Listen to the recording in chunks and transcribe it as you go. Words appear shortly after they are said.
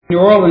New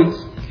Orleans,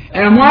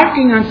 and I'm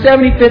walking on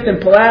 75th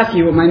and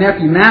Pulaski with my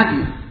nephew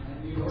Matthew.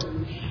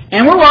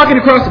 And we're walking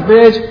across the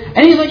bridge,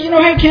 and he's like,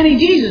 hey, Kenny,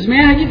 Jesus,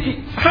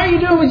 man, how are you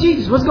doing with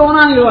Jesus? What's going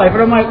on in your life?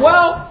 And I'm like,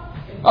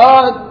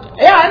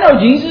 yeah, I know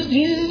Jesus.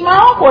 Jesus is my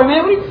homeboy,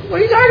 man. What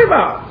are you talking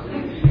about?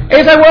 And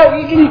he's like, well,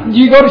 do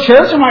you go to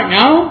church? I'm like,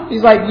 no.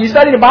 He's like, you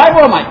study the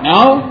Bible? I'm like,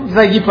 no. He's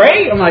like, you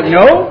pray? I'm like,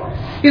 no.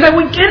 He's like,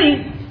 well,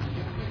 Kenny,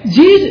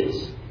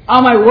 Jesus.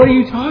 I'm like, what are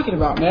you talking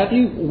about,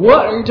 Matthew?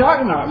 What are you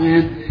talking about,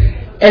 man?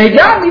 And it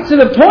got me to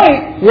the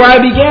point where I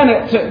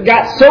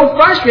got so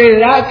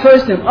frustrated that I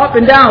cursed him up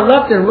and down,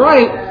 left and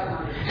right.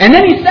 And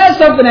then he said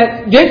something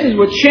that this is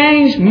what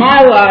changed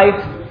my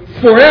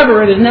life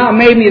forever. It has now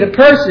made me the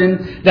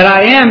person that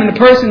I am and the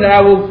person that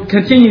I will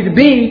continue to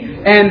be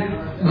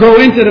and grow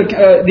into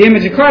the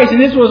image of Christ. And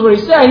this was what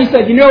he said. He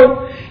said,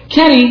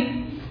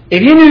 Kenny,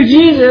 if you knew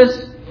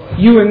Jesus,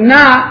 you would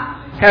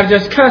not have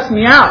just cussed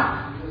me out.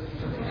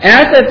 And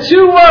I said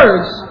two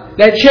words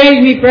that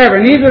changed me forever.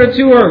 And these were the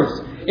two words.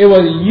 It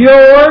was,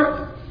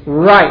 you're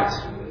right.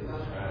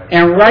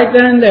 And right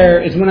then and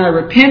there is when I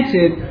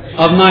repented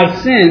of my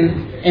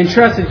sin and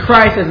trusted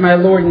Christ as my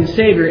Lord and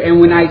Savior. And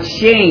when I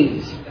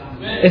changed.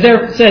 It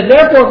says,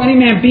 therefore, if any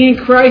man be in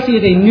Christ, he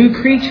is a new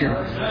creature.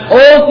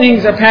 All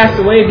things are passed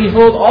away.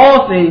 Behold,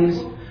 all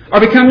things are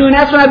become new. And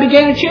that's when I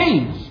began to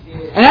change.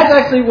 And that's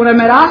actually when I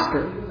met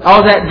Oscar. I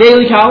was at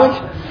Daly College.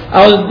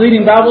 I was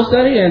leading Bible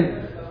study,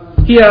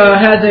 and he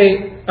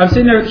I'm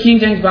sitting there with the King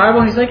James Bible,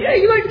 and he's like,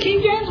 hey, you like the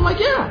King James? I'm like,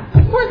 yeah.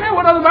 Of course, man,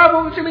 what other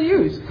Bible should we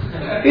use?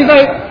 He's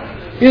like,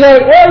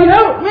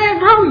 well, man,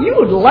 bro, you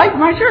would like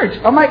my church.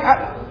 I'm like,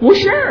 well,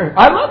 sure.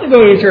 I'd love to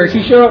go to your church.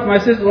 He showed up at my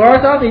sister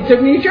Laura's house, and he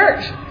took me to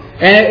church.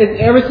 And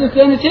ever since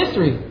then, it's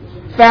history.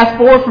 Fast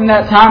forward from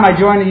that time, I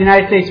joined the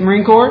United States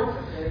Marine Corps.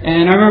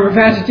 And I remember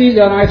Pastor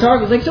Teasdale and I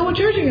talked. He's like, so what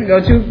church are you going to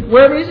go to?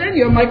 Wherever he sends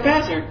you. I'm like,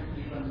 Pastor,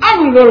 I'm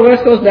going to go to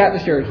West Coast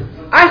Baptist Church.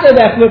 I said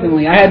that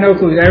flippantly. I had no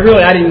clue. I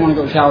didn't want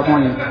to go to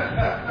California.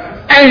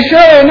 And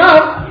sure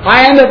enough,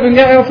 I ended up in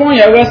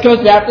California at West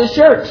Coast Baptist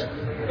Church.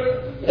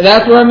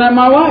 That's where I met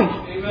my wife.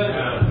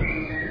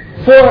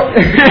 For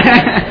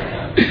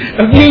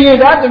a few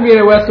years after being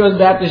at West Coast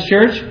Baptist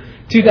Church,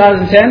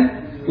 2010,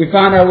 we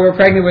found out we were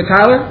pregnant with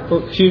Tyler.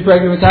 She was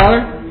pregnant with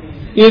Tyler.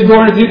 He was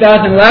born in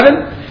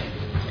 2011.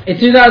 In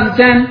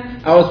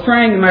 2010, I was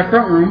praying in my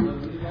front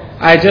room.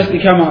 I had just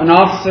become an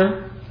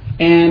officer.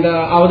 And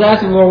I was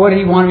asking the Lord, what did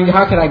He want me to do?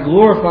 How could I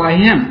glorify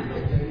Him?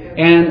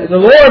 And the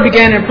Lord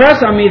began to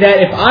impress on me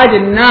that if I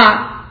did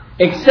not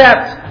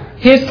accept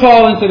His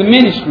call into the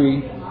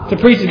ministry to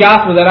preach the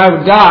gospel, that I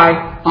would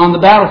die on the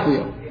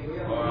battlefield.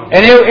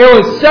 And it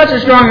was such a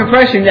strong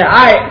impression that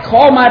I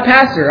called my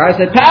pastor. I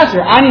said,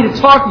 Pastor, I need to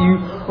talk to you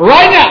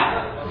right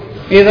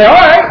now. He said, all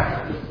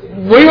right.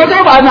 What do you want to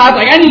talk about? No, I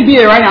was like, I need to be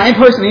there right now, in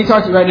person. I need to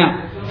talk to you right now.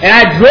 And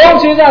I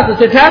drove to his house and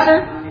said,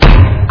 Pastor,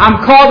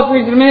 I'm called to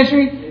preach the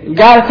ministry.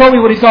 God has told me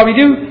what He's called me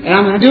to do, and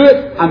I'm going to do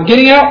it. I'm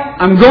getting up.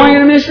 I'm going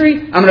in the ministry.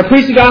 I'm going to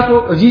preach the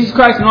gospel of Jesus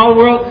Christ in all the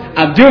world.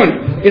 I'm doing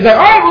it. He's like,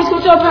 all right, let's go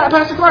tell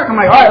Pastor Clark. I'm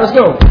like, all right, let's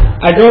go.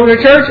 I drove to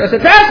church. I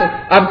said, Pastor,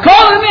 I'm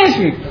called to the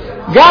ministry.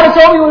 God has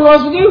told me what He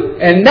wants me to do,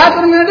 and that's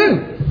what I'm going to do.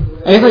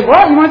 And he's like,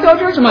 well, you want to tell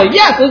church? I'm like,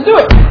 yes, let's do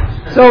it.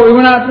 So we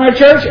went out from our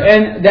church,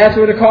 and that's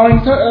where the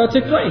calling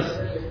took place.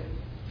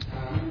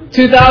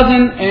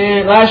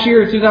 Last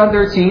year,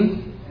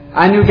 2013,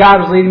 I knew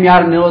God was leading me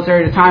out of the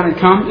military. The time had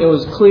come. It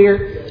was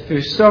clear.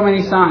 There's so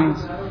many signs.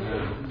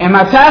 And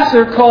my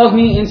pastor calls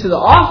me into the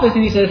office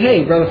and he says,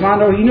 hey, Brother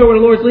Fondo, you know where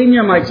the Lord's leading you?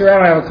 I'm like, sir, I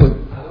don't have a clue.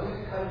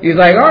 He's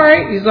like, all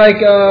right. He's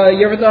like,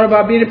 you ever thought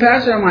about being a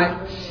pastor? I'm like,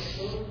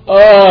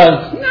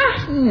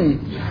 not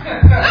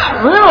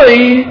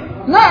really.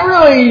 Not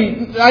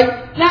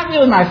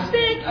really my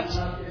thing.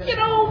 Pastor.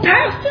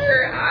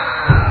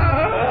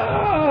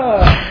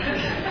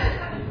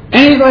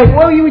 And he's like,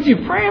 well, would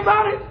you pray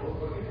about it?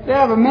 They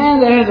have a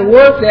man that has a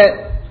work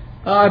that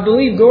I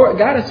believe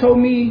God has told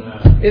me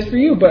is for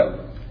you, but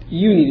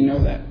you need to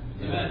know that.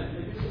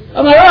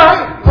 I'm like, all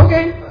right,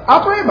 okay,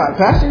 I'll pray about it,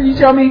 Pastor. You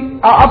tell me,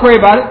 I'll pray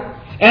about it.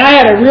 And I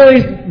had a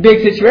really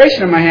big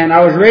situation in my hand.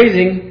 I was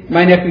raising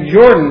my nephew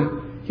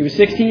Jordan. He was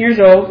 16 years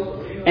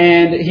old,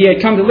 and he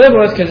had come to live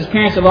with us because his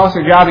parents had lost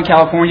their job in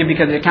California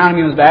because the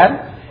economy was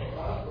bad.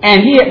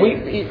 And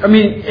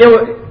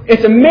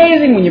it's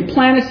amazing when you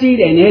plant a seed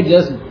and it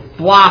just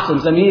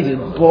blossoms. It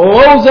just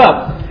blows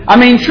up.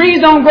 Trees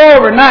don't grow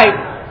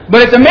overnight,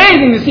 but it's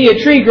amazing to see a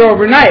tree grow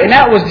overnight. And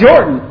that was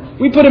Jordan.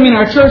 We put him in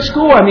our church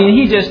school.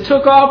 He just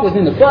took off, was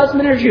in the bus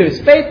ministry, he was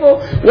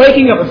faithful,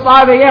 waking up at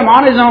 5 a.m.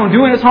 on his own,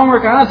 doing his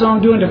homework on his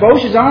own, doing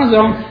devotions on his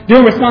own,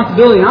 doing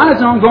responsibility on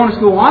his own, going to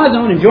school on his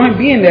own, enjoying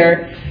being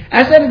there.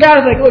 And I said to God, I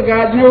was like, look,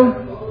 God,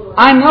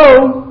 I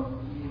know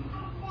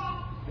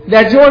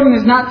that Jordan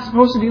is not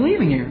supposed to be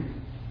leaving here.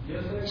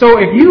 So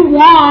if you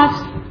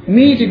want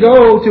me to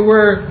go to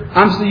where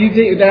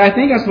that I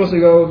think I'm supposed to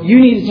go, you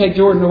need to take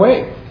Jordan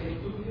away.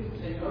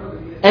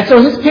 And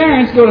so his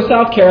parents go to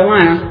South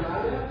Carolina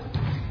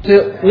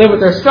to live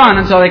with their son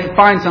until they could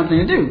find something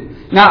to do.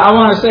 Now, I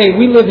want to say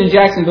we lived in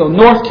Jacksonville,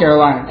 North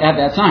Carolina at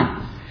that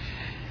time.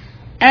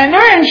 And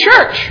they're in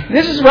church.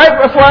 This is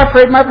right before I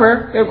prayed my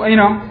prayer,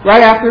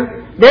 right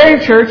after. They're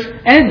in church,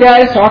 and his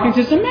dad is talking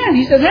to some men.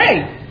 He says,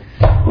 hey,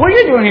 what are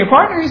you doing here,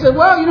 partner? He said,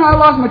 well, I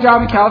lost my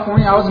job in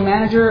California. I was a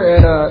manager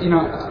at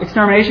a,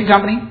 extermination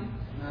company.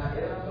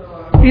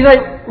 He's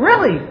like,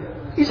 really?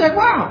 He's like,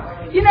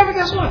 wow. You never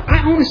guess what?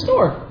 I own a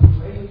store.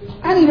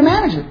 I need a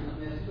manager.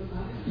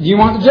 Do you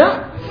want the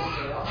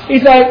job?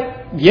 He's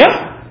like,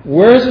 yeah.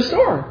 Where's the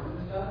store?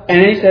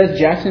 And then he says,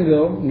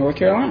 Jacksonville, North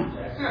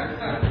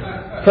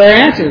Carolina. Prayer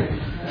answered.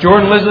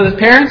 Jordan lives with his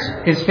parents.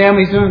 His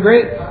family's doing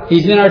great.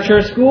 He's in our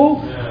church school.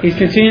 He's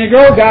continuing to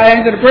grow. God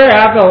answered the prayer.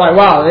 I felt like,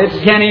 wow, it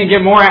can't even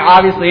get more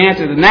obviously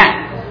answered than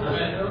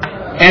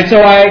that. And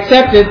so I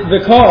accepted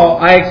the call.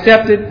 I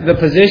accepted the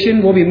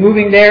position. We'll be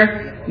moving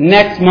there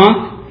next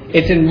month.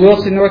 It's in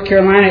Wilson, North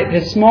Carolina.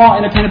 It's a small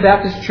independent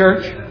Baptist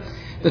church.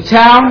 The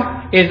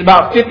town is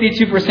about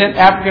 52%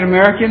 African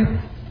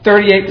American,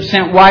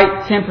 38%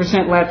 white,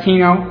 10%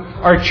 Latino.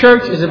 Our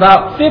church is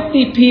about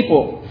 50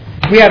 people.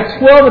 We have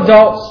 12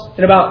 adults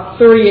and about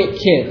 38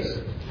 kids.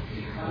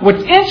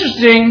 What's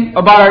interesting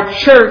about our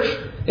church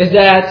is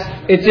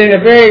that it's in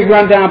a very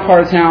rundown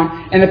part of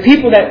town, and the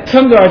people that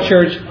come to our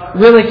church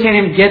really can't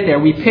even get there.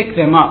 We pick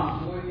them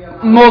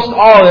up. Most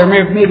all, there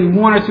maybe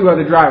one or two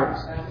other drivers.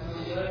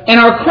 And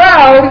our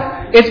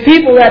crowd, it's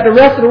people that the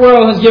rest of the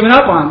world has given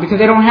up on because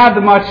they don't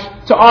have much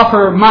to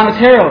offer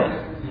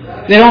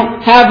monetarily. They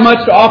don't have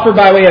much to offer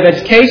by way of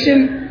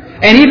education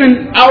and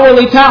even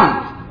outwardly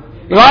talent.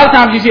 A lot of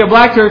times you see a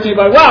black church and you're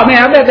like, wow,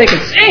 man, I bet they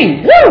could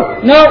sing.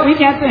 Woo! No, we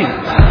can't sing.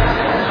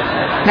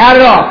 Not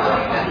at all.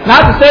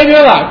 Not to save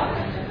your life.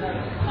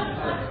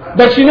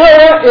 But you know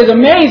what is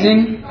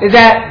amazing is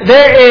that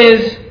there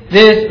is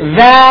this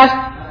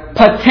vast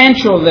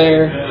potential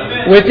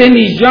there within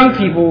these young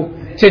people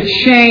to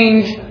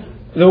change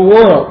the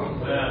world.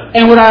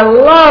 And what I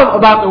love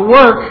about the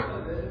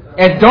work,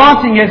 as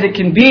daunting as it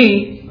can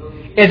be,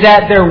 is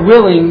that they're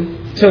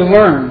willing to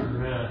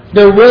learn.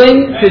 They're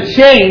willing to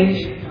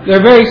change.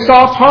 They're very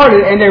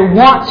soft-hearted, and they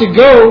want to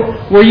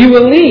go where you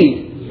will lead.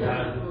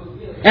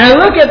 And I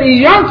look at these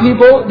young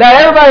people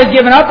that everybody's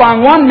given up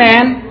on. One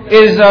man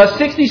is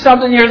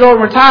 60-something years old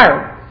and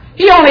retired.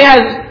 He only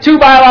has 2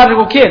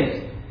 biological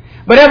kids.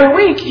 But every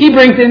week, he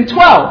brings in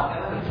 12.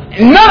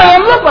 And none of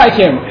them look like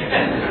him.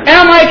 And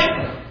I'm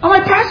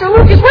like, Pastor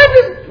Lucas,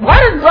 why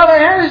does Brother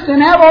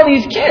Harrison have all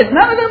these kids?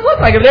 None of them look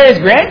like him. They're his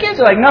grandkids?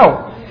 They're like,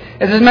 no.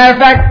 As a matter of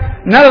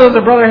fact, none of those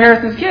are Brother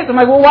Harrison's kids. I'm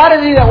like, well, why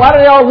do they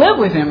all live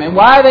with him? And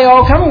why are they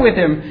all coming with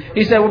him?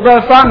 He said, well,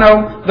 Brother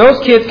Fontenot, those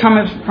kids come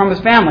from his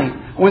family.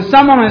 When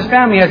someone in his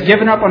family has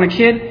given up on a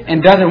kid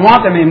and doesn't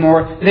want them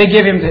anymore, they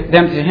give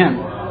them to him.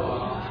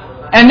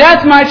 And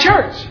that's my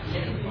church.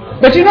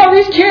 But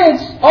these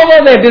kids,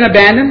 although they've been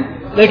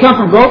abandoned, they come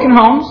from broken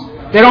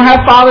homes. They don't have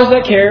fathers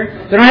that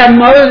care. They don't have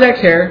mothers that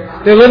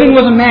care. They're living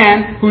with a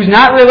man who's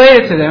not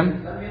related to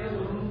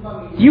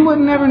them. You would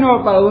never know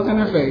it by the look on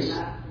their face.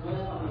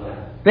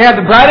 They have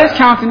the brightest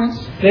countenance.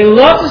 They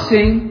love to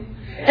sing.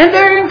 And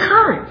they're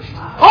encouraged.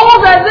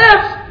 Almost as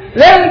if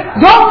they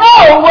don't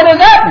know what has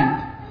happened.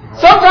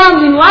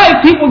 Sometimes in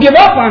life, people give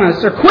up on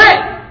us or quit.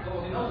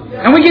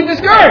 And we get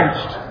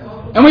discouraged.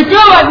 And we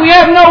feel like we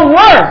have no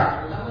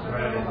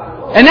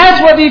worth. And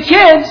that's what these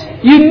kids,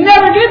 you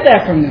never get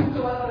that from them.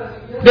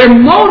 They're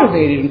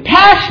motivated and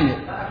passionate.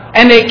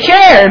 And they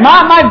care. And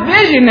my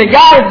vision that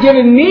God has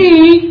given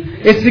me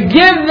is to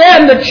give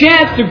them the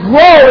chance to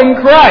grow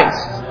in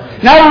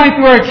Christ. Not only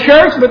through our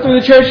church, but through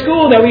the church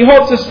school that we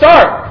hope to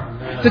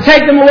start. To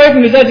take them away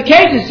from this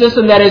education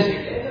system that is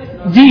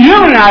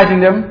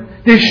dehumanizing them,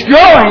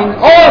 destroying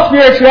all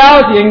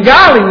spirituality and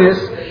godliness,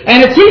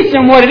 and to teach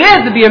them what it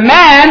is to be a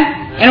man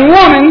and a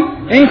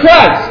woman in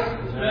Christ.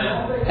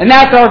 And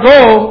that's our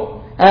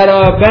goal at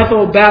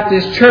Bethel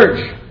Baptist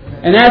Church.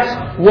 And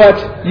that's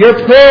what your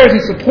prayers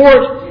and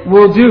support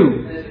will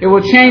do. It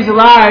will change the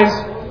lives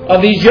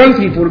of these young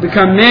people to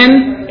become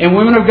men and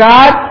women of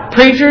God,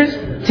 preachers,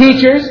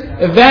 teachers,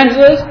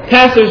 evangelists,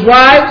 pastors'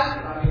 wives.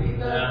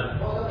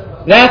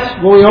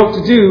 That's what we hope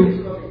to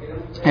do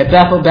at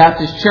Bethel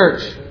Baptist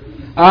Church.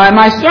 And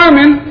my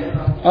sermon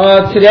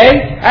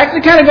today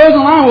actually kind of goes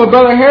along with what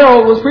Brother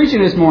Harold was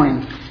preaching this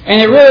morning.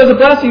 And it really was a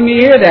blessing to me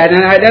to hear that.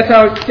 And that's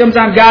how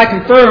sometimes God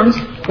confirms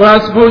what I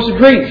was supposed to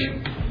preach.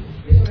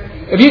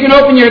 If you can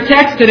open your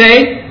text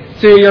today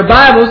to your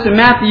Bibles to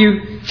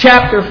Matthew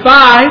chapter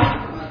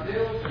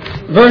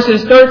 5,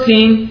 verses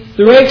 13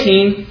 through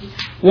 18,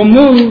 we'll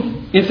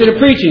move into the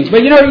preachings.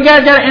 But you guys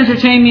got to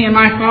entertain me in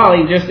my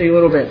folly just a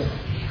little bit.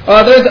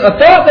 There's a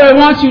thought that I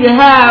want you to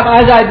have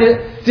as I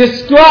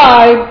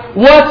describe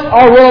what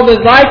our world is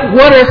like,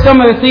 what are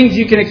some of the things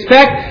you can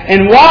expect,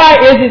 and why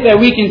is it that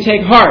we can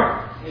take heart.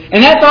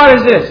 And that thought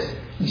is this: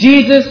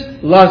 Jesus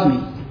loves me.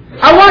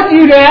 I want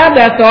you to have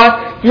that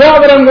thought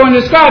throughout what I'm going to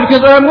describe, because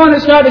what I'm going to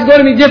describe is going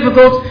to be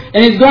difficult,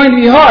 and it's going to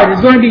be hard.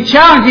 It's going to be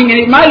challenging, and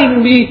it might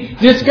even be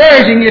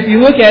discouraging if you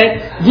look at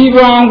it the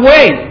wrong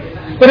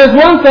way. But there's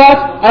one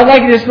thought I'd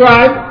like to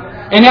describe,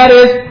 and that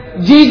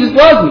is, Jesus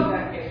loves me.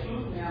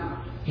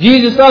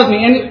 Jesus loves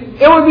me.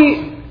 And it would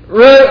be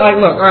really, like,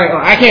 look, all right,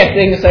 I can't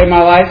sing to save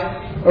my life,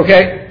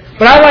 okay?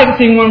 But I'd like to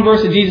sing one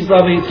verse of Jesus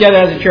Loves Me together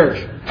as a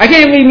church. I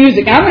can't leave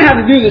music. I'm going to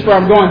have to do this where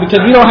I'm going because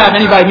we don't have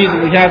anybody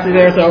musically talented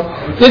there, so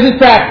this is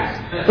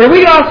practice. But if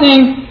we can all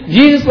sing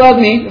Jesus Loves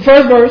Me, the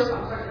first verse,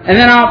 and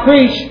then I'll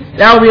preach,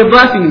 that will be a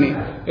blessing to me.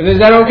 Is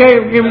that okay?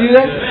 Can we do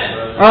that?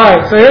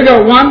 Alright, so here we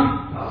go.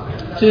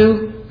 1,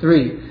 2,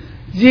 3.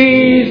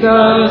 Jesus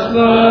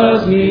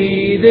loves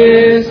me,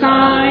 this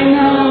I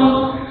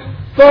know,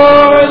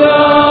 for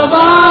the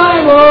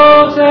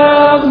Bible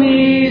tells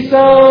me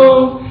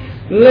so.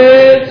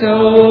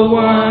 Little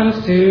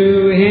ones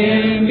to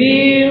Him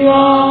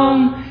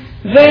belong.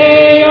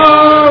 They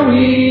are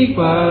weak,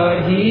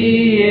 but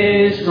He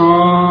is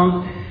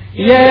strong.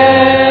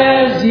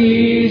 Yes,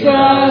 Jesus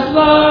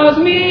loves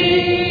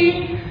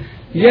me.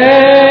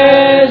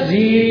 Yes,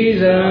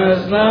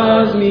 Jesus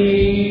loves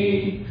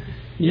me.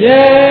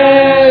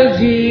 Yes,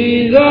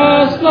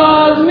 Jesus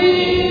loves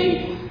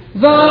me. The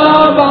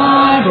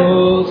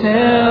Bible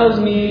tells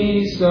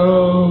me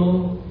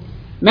so.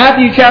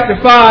 Matthew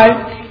chapter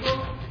 5.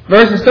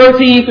 Verses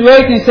 13 through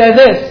 18 says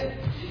this,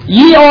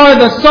 Ye are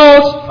the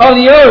salt of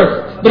the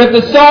earth, but if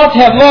the salt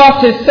have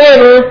lost his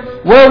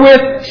savor,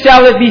 wherewith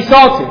shall it be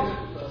salted?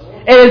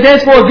 It is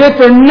thenceforth good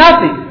for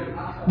nothing,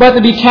 but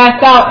to be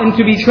cast out and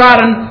to be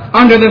trodden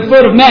under the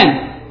foot of men.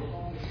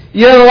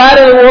 Ye are the light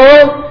of the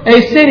world.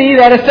 A city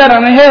that is set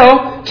on a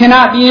hill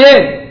cannot be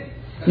hid.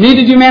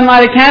 Neither do men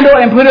light a candle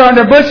and put it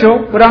under a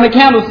bushel, but on a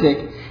candlestick,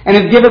 and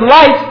it giveth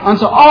light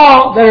unto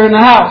all that are in the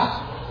house.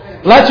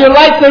 Let your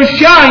light so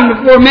shine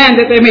before men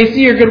that they may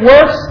see your good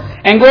works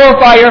and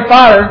glorify your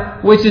Father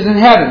which is in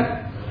heaven.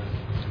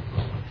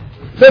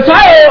 The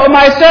title of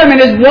my sermon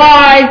is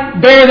Why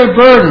Bear the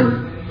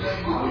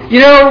Burden? You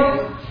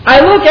know, I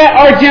look at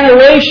our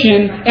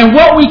generation and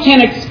what we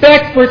can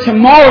expect for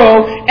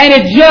tomorrow, and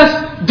it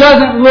just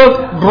doesn't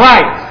look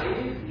bright.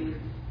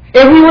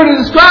 If we were to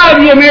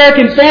describe the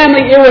American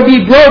family, it would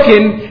be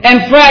broken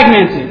and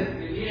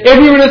fragmented. If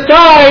we were to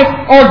describe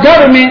our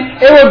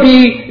government, it would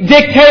be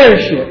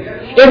dictatorship.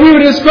 If we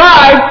would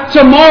describe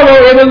tomorrow,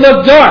 it would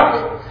look dark.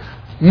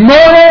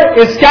 Murder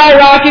is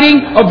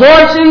skyrocketing.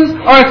 Abortions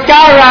are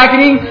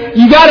skyrocketing.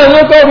 You got to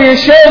look over your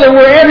shoulder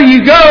wherever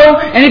you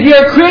go. And if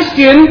you're a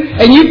Christian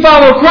and you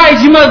follow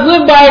Christ, you must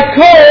live by a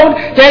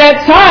code that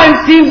at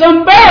times seems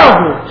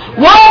unbearable.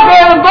 Why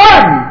bear the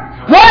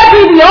burden? Why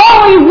be the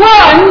only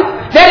one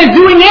that is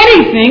doing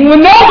anything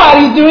when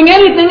nobody's doing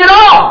anything at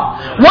all?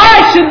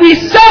 Why should we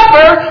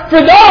suffer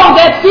for those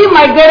that seem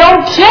like they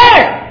don't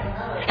care?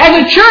 As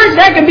a church,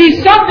 that can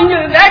be something,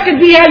 that could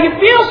be how you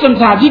feel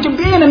sometimes. You can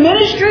be in a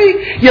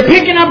ministry, you're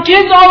picking up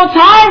kids all the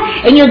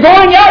time, and you're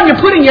going out and you're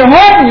putting your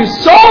heart and your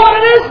soul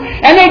into this,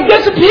 and they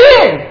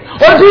disappear.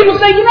 Or people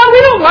say, we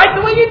don't like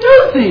the way you do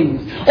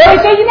things. Or they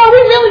say,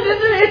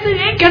 it's an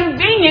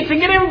inconvenience to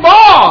get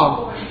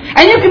involved.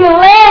 And you can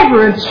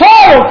labor and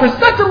toil for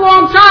such a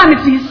long time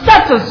and see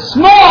such a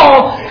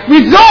small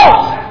result.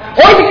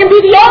 Or you can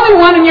be the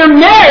only one in your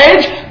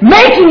marriage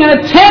making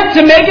an attempt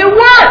to make it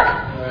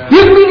work.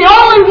 You can be the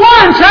only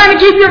one trying to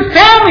keep your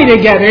family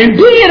together and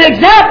be an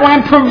example and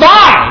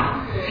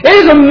provide. It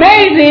is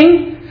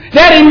amazing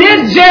that in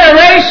this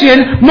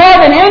generation, more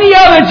than any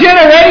other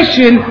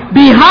generation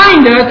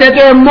behind us, that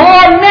there are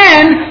more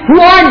men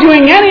who aren't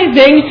doing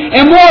anything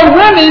and more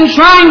women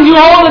trying to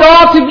hold it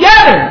all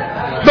together.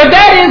 But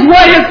that is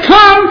what has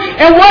come,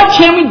 and what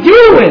can we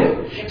do with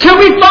it? Can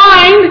we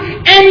find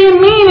any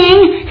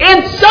meaning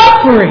in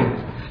suffering?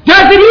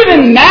 Does it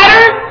even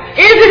matter?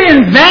 Is it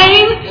in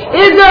vain?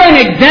 Is there an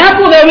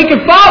example that we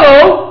can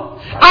follow?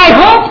 I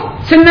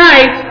hope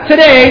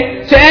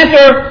today, to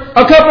answer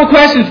a couple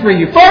questions for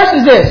you. First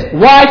is this: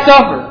 why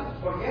suffer?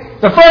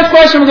 The first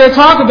question we're going to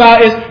talk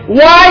about is,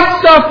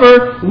 why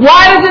suffer?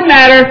 Why does it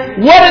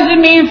matter? What does it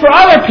mean for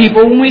other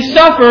people when we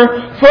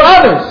suffer for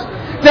others?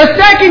 The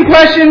second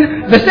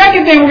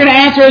thing we're going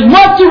to answer is,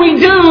 what do we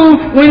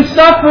do when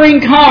suffering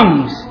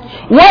comes?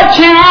 What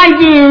can I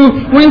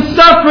do when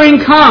suffering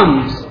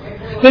comes?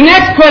 The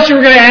next question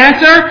we're going to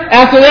answer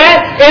after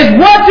that is,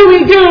 what do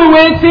we do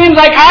when it seems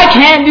like I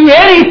can't do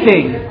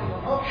anything?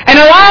 And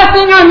the last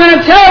thing I'm going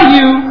to tell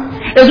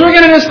you is we're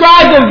going to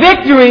describe the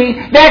victory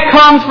that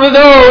comes for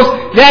those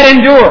that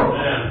endure.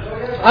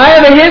 I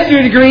have a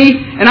history degree,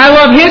 and I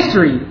love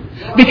history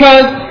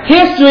because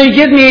history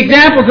gives me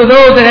examples of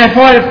those that have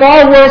fought it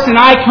far worse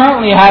than I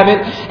currently have it,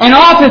 and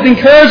often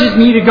encourages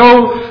me to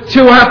go to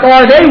how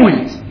far they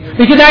went.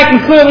 Because I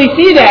can clearly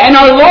see that. And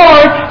our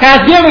Lord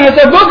has given us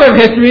a book of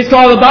history. It's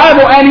called the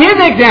Bible, and His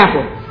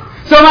example.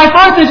 So my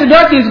first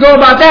introduction is go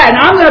about that. And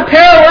I'm going to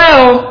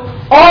parallel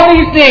all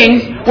these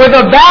things with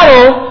a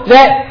battle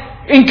that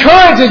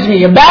encourages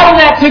me. A battle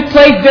that took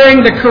place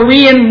during the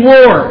Korean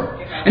War.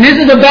 And this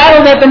is a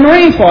battle that the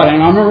Marines fought in.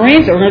 I'm a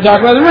Marine, so we're going to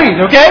talk about the Marines,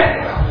 okay?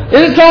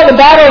 This is called the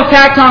Battle of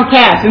Tacton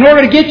Pass. In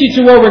order to get you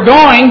to where we're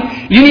going,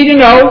 you need to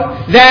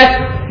know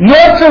that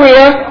North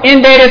Korea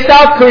invaded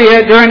South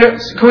Korea during the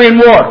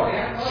Korean War.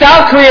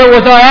 South Korea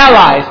was our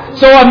allies.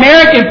 So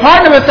American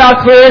partner with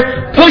South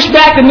Korea pushed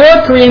back the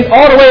North Koreans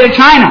all the way to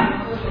China.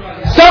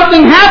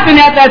 Something happened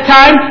at that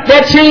time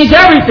that changed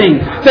everything.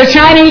 The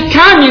Chinese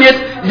communists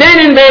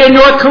then invaded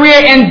North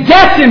Korea and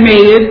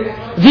decimated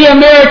the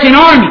American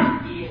army.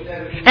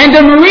 And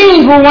the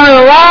Marines were one of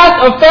the last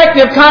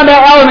effective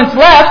combat elements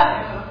left,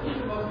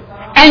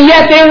 and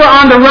yet they were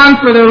on the run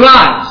for their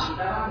lives.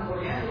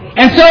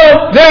 And so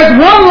there's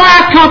one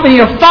last company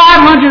of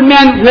 500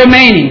 men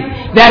remaining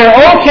that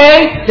are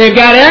okay, they've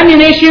got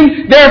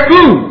ammunition, they're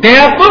food. They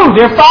have food.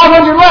 There are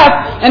 500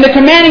 left, and the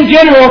commanding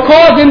general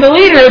calls in the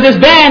leader of this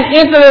band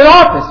into their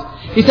office.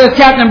 He says,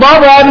 Captain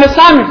Barber, I have an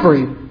assignment for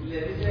you.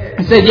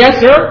 I said,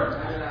 yes,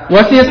 sir.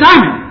 What's the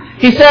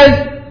assignment? He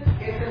says,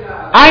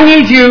 I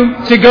need you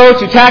to go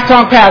to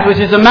Tactong Pass, which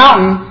is a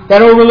mountain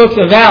that overlooks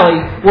a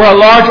valley where a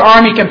large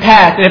army can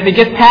pass. And if it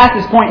gets past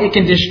this point, it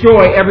can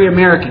destroy every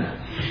American.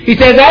 He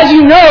says, as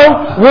you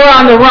know, we're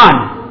on the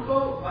run.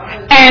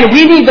 And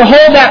we need to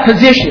hold that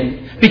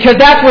position because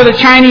that's where the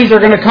Chinese are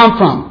going to come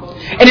from.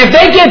 And if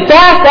they get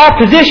past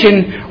that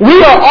position, we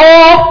are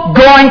all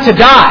going to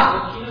die.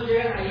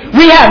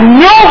 We have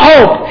no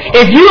hope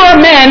if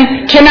your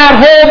men cannot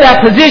hold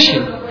that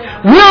position.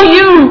 Will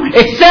you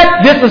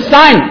accept this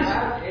assignment?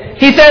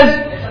 He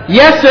says,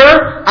 yes,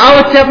 sir, I'll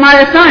accept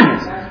my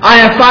assignment. I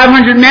have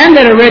 500 men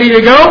that are ready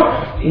to go.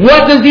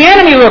 What does the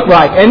enemy look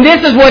like? And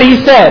this is what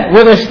he said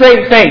with a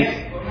straight face.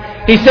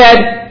 He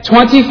said,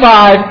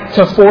 25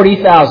 to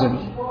 40,000.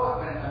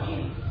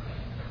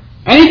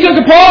 And he took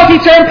a pause, he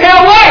turned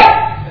pale white.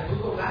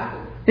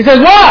 He says,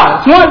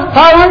 wow,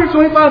 500,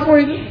 25,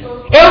 40.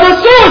 It was a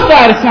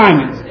suicide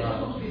assignment.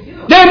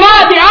 The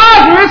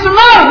odds were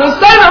insurmountable. To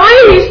say the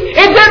least,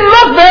 it didn't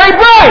look very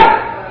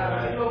bright.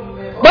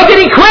 But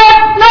did he quit?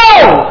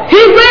 No. He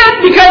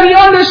went because he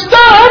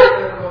understood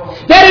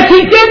that if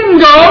he didn't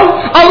go,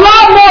 a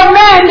lot more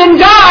men than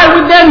die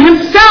with them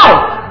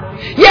himself.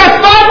 Yes,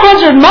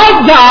 500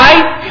 might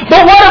die,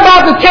 but what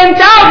about the 10,000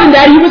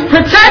 that he was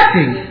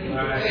protecting?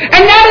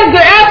 And that is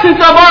the essence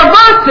of our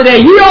verse today.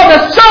 You are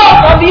the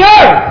salt of the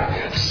earth.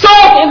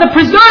 Salt is a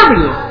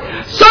preservative.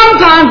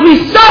 Sometimes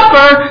we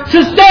suffer to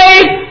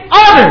save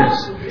others.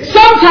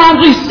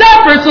 Sometimes we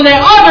suffer so that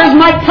others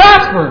might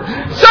prosper.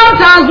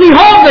 Sometimes we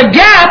hold the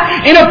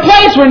gap in a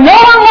place where no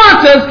one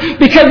wants us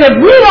because if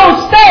we don't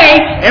stay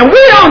and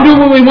we don't do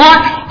what we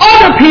want,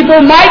 other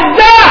people might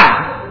die.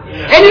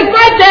 And it's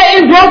like that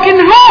in broken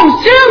homes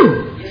too.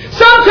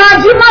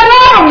 Sometimes you might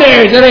have a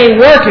marriage that ain't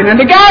working and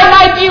the guy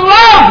might be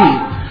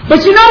lousy.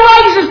 But you know why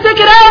you should stick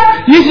it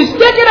out? You should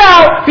stick it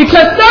out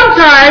because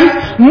sometimes,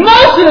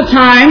 most of the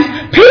times,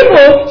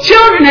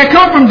 children that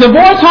come from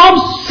divorced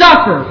homes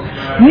suffer.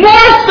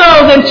 More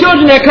so than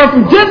children that come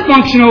from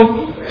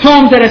dysfunctional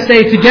homes that are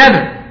stayed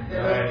together.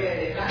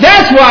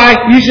 That's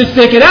why you should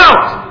stick it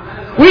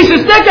out. We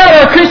should stick out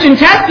our Christian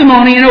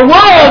testimony in a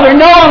world where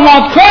no one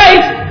wants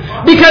Christ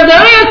because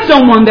there is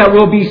someone that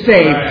will be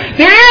saved.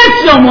 There is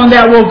someone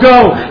that will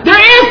go. There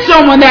is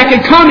someone that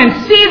can come and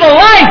see the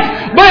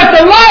light. But if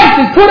the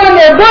light is put on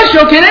their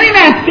bushel, can any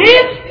man see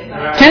it?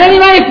 Can any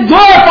man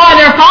glorify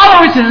their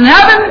Father which is in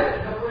heaven?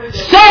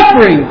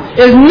 Suffering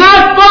is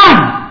not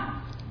fun.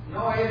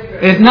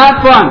 It's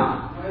not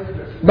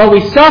fun. But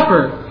we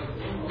suffer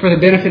for the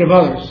benefit of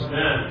others.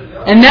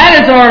 And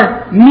that is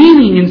our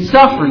meaning in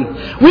suffering.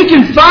 We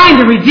can find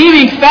the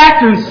redeeming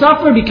factor in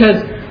suffering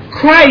because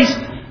Christ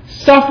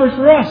suffered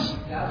for us.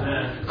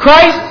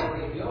 Christ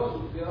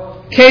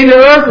came to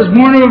earth, was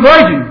born of a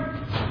virgin.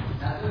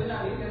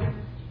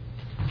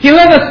 He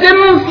lived a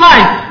sinless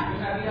life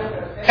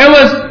and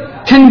was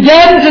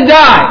condemned to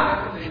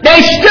die.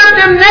 They stripped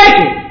him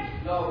naked.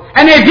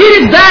 And they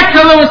beat his back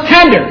till it was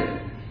tender.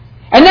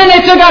 And then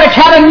they took out a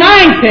cat of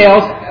 9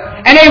 tails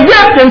and they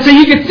whipped him so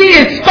you could see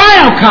his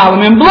spinal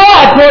column and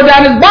blood poured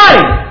down his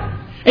body.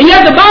 And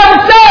yet the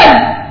Bible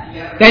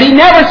says that he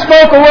never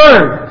spoke a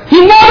word. He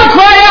never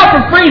cried out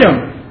for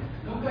freedom.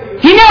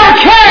 He never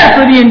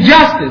cared for the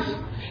injustice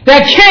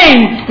that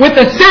came with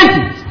the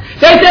sentence.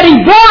 They said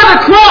he bore the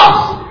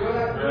cross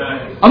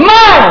a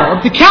mile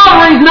up to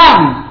Calvary's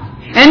mountain.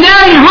 And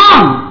there he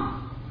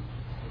hung.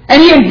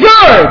 And he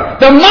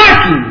endured the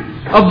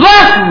mocking of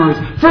blasphemers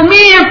for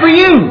me and for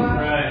you.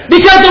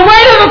 Because the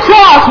weight of the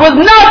cross was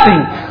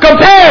nothing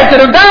compared to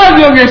the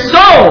value of your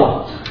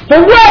soul.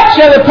 For what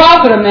shall it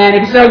profit a man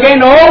if he shall gain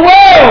the whole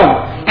world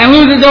and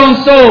lose his own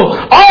soul?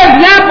 Our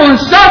example in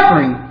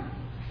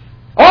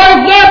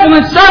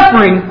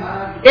suffering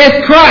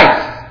is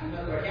Christ.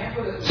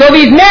 So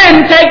these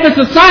men take this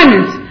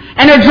assignment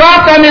and are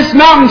dropped on this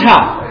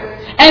mountaintop.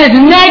 And it's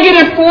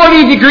negative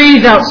 40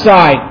 degrees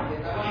outside.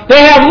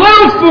 They have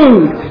little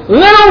food,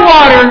 little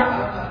water,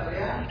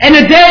 and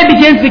the day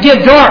begins to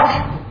get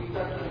dark.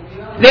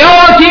 They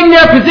all are keeping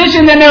their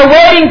position and they're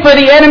waiting for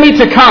the enemy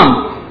to come.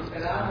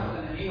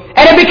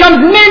 And it becomes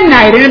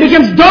midnight and it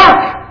becomes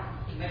dark.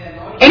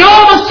 And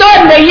all of a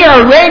sudden they hear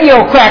a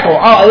radio crackle,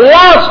 a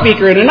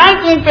loudspeaker in the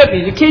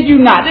 1950s. I kid you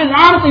not. This is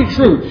honestly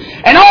true.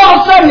 And all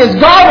of a sudden this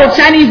garbled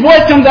Chinese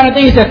voice comes on the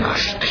thing and says,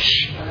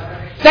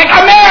 it's like,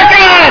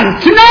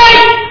 Americans,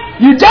 tonight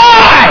you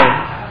die.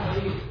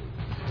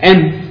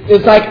 And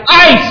it's like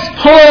ice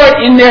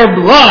poured in their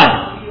blood.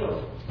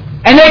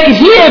 And they could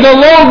hear the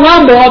low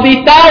rumble of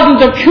these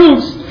thousands of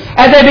troops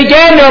as they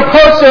began to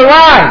approach their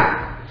line.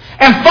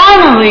 And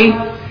finally,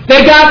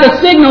 they got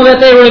the signal that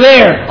they were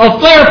there. A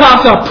flare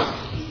pops up.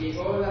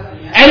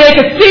 And they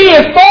could see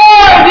as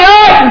far as the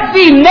eye could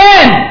see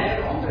men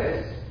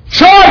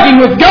charging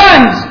with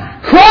guns,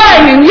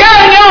 crying and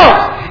yelling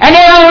out. And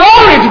they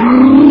unloaded.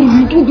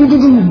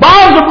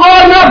 Bombs are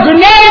blowing up.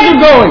 Grenades are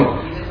going.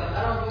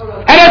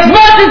 And as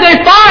much as they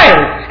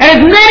fired, and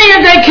as many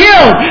as they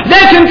killed,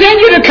 they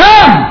continued to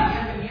come.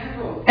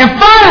 And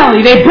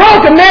finally, they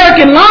broke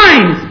American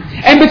lines.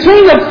 And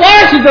between the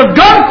flashes of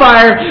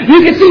gunfire,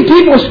 you could see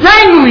people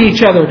strangling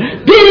each other,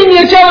 beating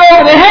each other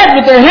over the head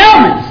with their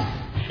helmets,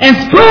 and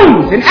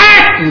spoons, and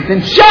axes,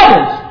 and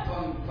shovels,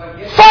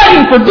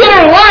 fighting for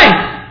dear life.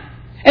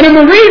 And a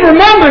Marine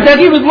remembers that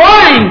he was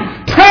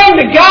lying, praying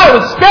to God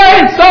with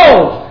spare his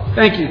soul.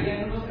 Thank you.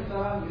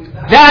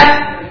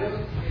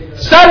 That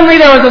suddenly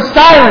there was a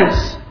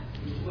silence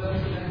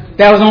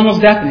that was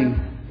almost deafening.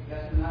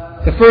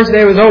 The first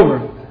day was over.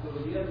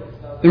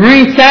 The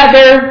Marines sat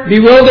there,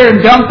 bewildered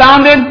and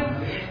dumbfounded,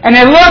 and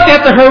they looked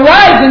at the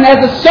horizon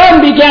as the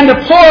sun began to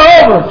pour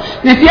over.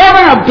 And if you're ever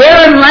on a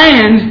barren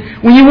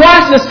land, when you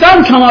watch the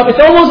sun come up, it's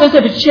almost as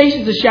if it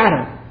chases a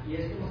shadow.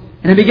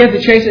 And it begins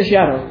to chase a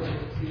shadow.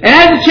 And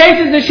as it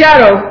chases the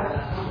shadow,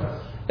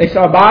 they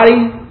saw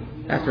body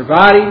after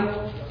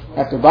body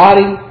after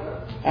body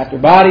after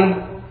body,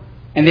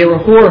 and they were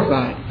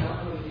horrified.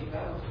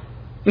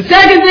 The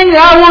second thing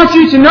that I want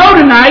you to know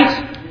tonight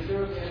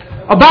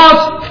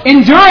about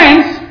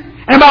endurance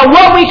and about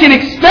what we can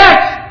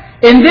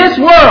expect in this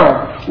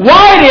world,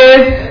 why it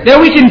is that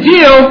we can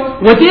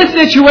deal with this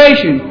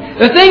situation.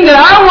 The thing that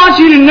I want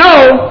you to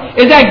know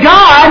is that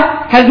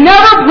God has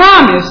never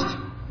promised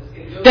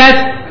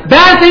that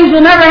bad things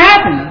will never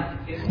happen.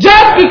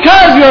 Just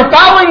because you are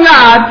following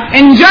God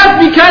and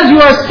just because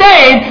you are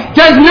saved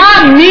does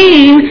not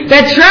mean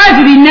that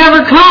tragedy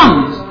never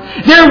comes.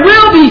 There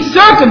will be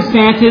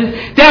circumstances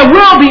that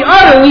will be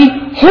utterly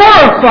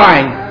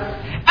horrifying.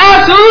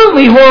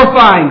 Absolutely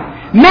horrifying.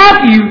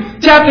 Matthew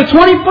chapter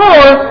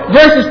 24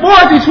 verses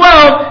 4 through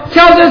 12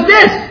 tells us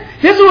this.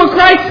 This is what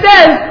Christ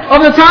says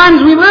of the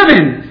times we live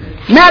in.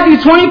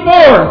 Matthew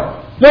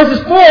 24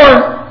 verses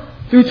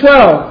 4 through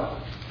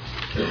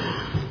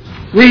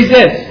 12 reads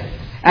this.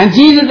 And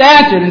Jesus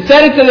answered and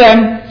said unto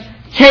them,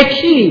 Take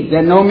heed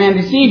that no man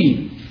deceive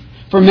you.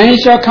 For many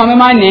shall come in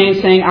my name,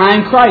 saying, I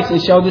am Christ,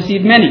 and shall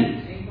deceive many.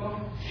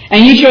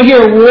 And ye shall hear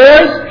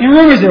wars and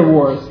rumors of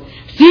wars.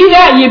 See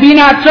that ye be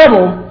not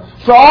troubled,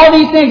 for all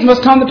these things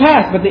must come to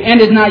pass, but the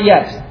end is not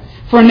yet.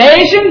 For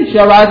nation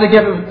shall rise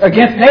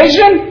against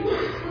nation,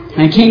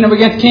 and kingdom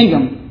against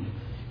kingdom.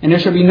 And there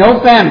shall be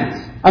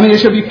there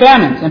shall be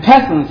famines, and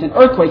pestilence, and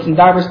earthquakes in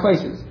divers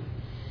places.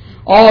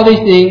 All these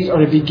things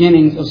are the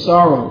beginnings of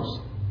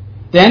sorrows.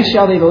 Then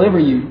shall they deliver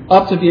you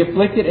up to be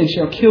afflicted, and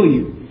shall kill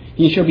you. And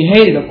ye shall be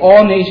hated of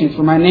all nations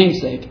for my name's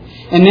sake.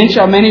 And then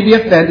shall many be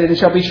offended, and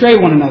shall betray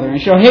one another,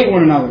 and shall hate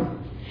one another.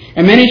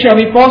 And many shall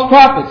be false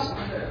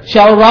prophets,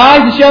 shall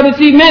arise and shall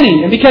deceive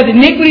many. And because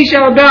iniquity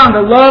shall abound,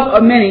 the love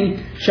of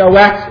many shall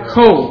wax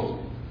cold.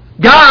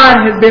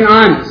 God has been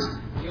honest.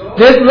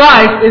 This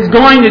life is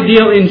going to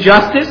deal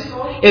injustice.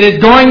 It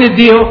is going to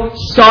deal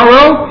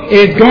sorrow.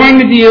 It is going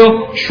to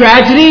deal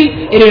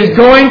tragedy. It is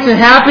going to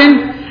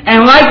happen.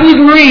 And like these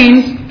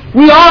Marines,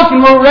 we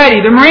often were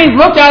ready. The Marines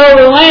looked out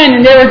over the land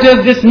and they were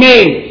just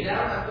dismayed.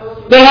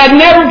 They had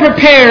never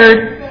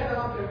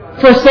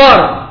prepared for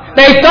slaughter.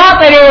 They thought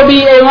that it would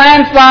be a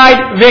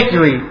landslide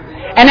victory.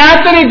 And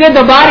after they did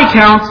the body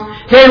counts,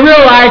 they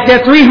realized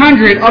that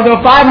 300 of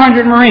the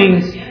 500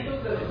 Marines,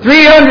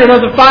 300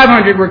 of the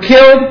 500 were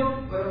killed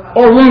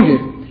or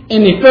wounded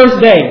in the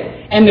first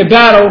day. And the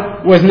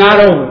battle was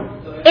not over.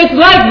 It's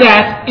like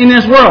that in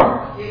this world.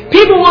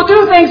 People will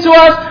do things to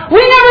us we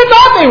never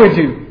thought they would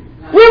do.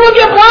 We will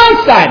get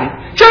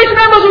blindsided. Church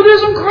members will do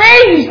some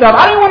crazy stuff.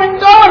 I don't want to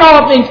go in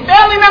all things.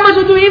 Family members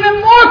will do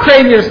even more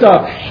crazier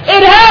stuff.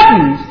 It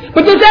happens.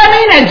 But does that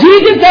mean that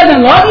Jesus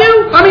doesn't love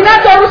you? I mean,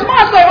 that's our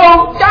response. Like,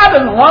 oh, God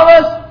doesn't love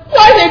us.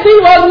 Why does He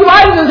love you?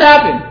 Why does this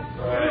happen?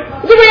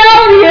 Right. The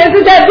reality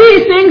is that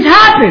these things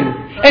happen.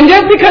 And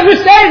just because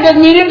we're saved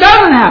doesn't mean it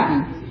doesn't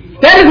happen.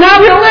 That is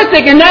not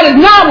realistic, and that is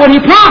not what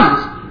He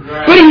promised.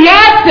 Right. But He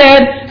has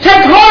said,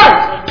 take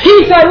heart.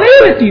 Peace I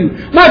leave with you.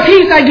 My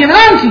peace I give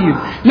unto you.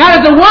 Not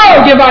as the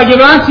world give I give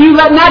unto you.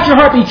 Let not your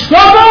heart be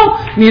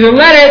troubled, neither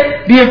let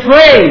it be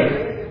afraid.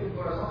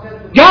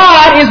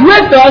 God is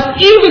with us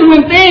even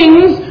when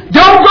things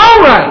don't go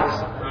right.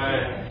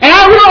 And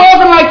I would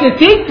often like to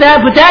think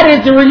that, but that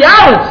is the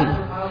reality.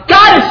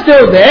 God is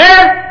still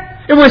there.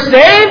 If we're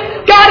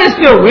saved, God is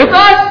still with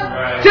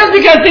us. Just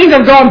because things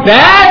have gone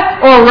bad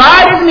or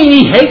right doesn't mean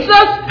He hates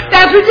us.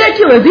 That's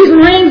ridiculous. These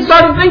Marines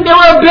started to think they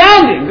were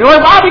abandoned. They were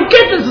like, why did we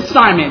get this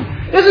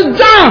assignment? This is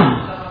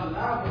dumb.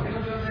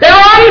 They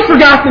already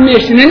forgot the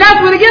mission, and that's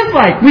what it gets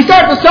like. We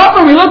start to suffer,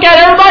 and we look at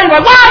everybody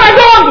like, why am I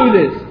going through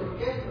this?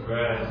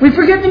 Right. We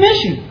forget the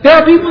mission. There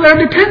are people that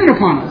are dependent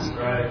upon us.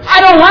 Right. I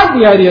don't like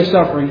the idea of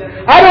suffering.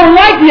 I don't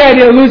like the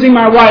idea of losing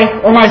my wife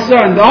or my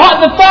son. The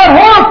thought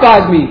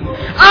horrifies me.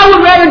 I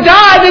would rather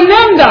die than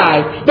them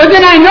die. But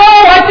then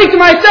I think to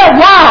myself,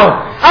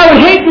 wow, I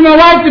would hate for my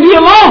wife to be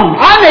alone.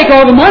 I make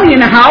all the money in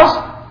the house.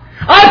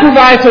 I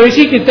provide so that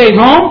she can stay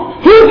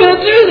home. Who's going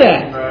to do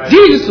that?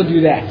 Jesus will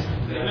do that.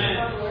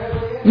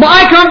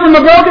 I come from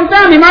a broken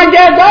family. My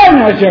dad died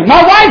when I was young.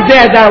 My wife's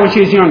dad died when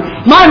she was young.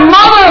 My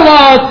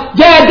mother-in-law's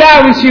dad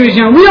died when she was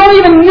young. We don't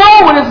even know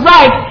what it's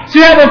like to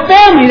have a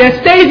family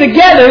that stays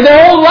together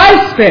their whole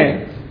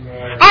lifespan.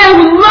 I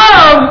would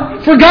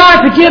love for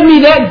God to give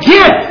me that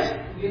gift.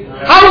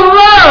 I would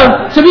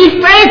love to be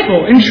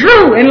faithful and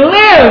true and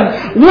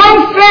live one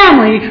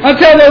family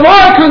until the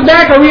Lord comes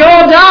back or we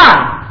all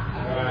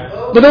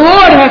die. But the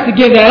Lord has to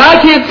give that. I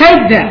can't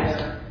take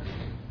that.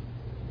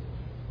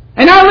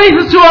 And that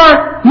leads us to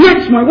our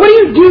next point. What do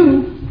you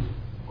do?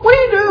 What do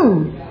you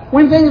do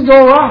when things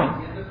go awry?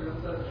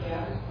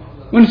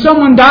 When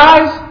someone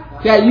dies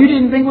that you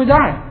didn't think would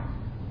die?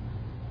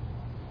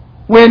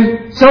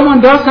 When someone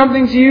does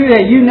something to you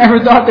that you never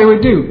thought they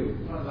would do?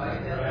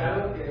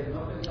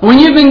 When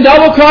you've been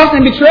double-crossed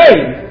and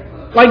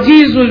betrayed, like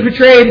Jesus was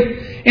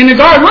betrayed in the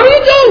garden, what do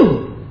you do?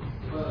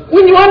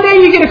 When one day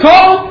you get a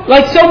call,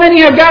 like so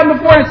many have gotten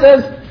before, and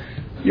says,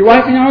 your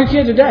wife and all your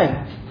kids are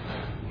dead.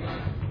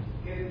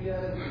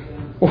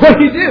 What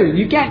do?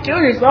 You can't kill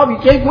yourself. You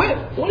can't quit.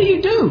 What do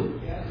you do?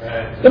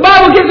 The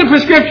Bible gives a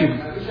prescription.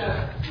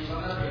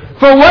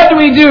 For what do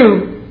we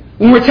do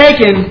when we're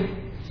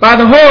taken by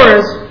the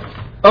horrors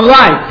of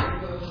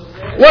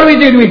life? What do?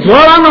 Do we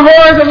dwell on the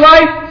horrors of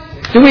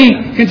life? Do we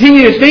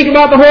continue to think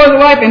about the horrors of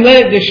life and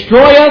let it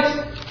destroy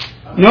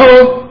us?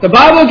 No. The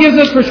Bible gives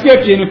us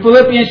prescription in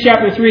Philippians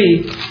chapter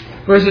 3,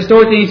 verses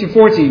 13 to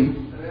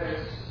 14.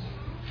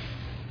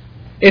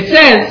 It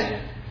says,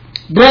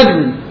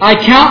 brethren, I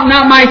count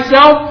not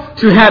myself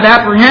to have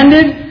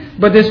apprehended,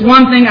 but this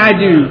one thing I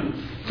do,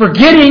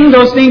 forgetting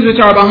those things which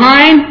are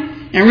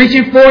behind, and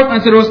reaching forth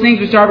unto those things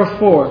which are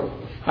before.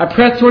 I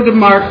press toward the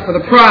mark for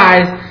the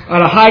prize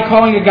of the high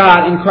calling of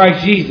God in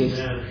Christ Jesus.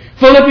 Yeah.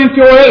 Philippians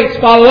 4:8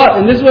 follow up,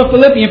 and this is what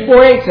Philippians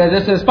 4:8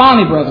 says. It says,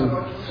 finally, brethren,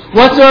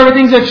 whatsoever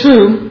things are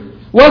true,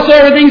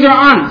 whatsoever things are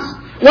honest,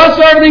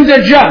 whatsoever things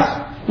are just,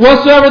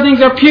 whatsoever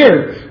things are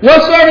pure,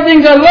 whatsoever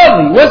things are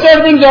lovely,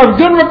 whatsoever things are of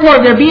good report,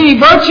 if there be any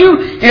virtue,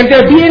 if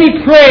there be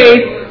any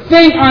praise,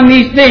 think on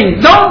these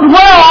things. Don't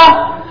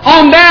dwell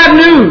on bad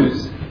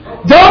news.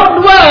 Don't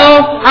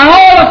dwell on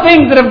all the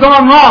things that have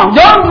gone wrong.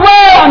 Don't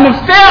dwell on the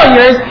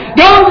failures.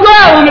 Don't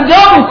dwell on the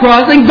double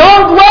crossing.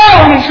 Don't dwell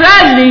on the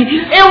tragedy.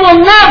 It will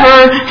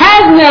never,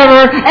 has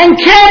never, and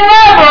can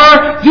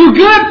never do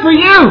good for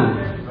you.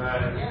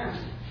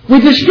 We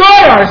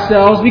destroy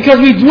ourselves because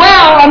we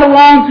dwell on the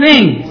wrong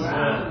things.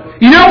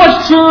 You know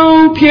what's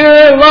true,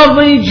 pure,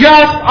 lovely,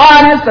 just,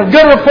 honest, of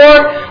good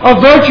report,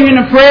 of virtue and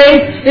of praise?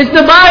 It's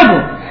the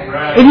Bible.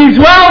 If you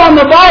dwell on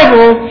the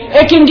Bible,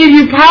 it can give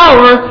you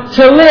power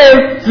to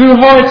live through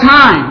hard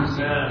times.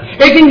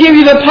 It can give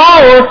you the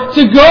power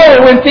to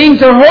go when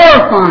things are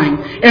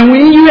horrifying and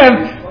when you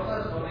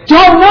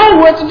don't know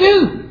what to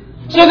do.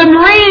 So the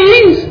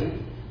Marines,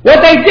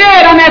 what they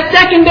did on that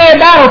second day of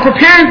battle,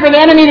 preparing for the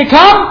enemy to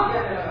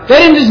come, they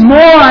didn't just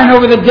mourn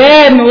over the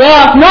dead and the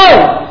lost.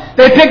 No!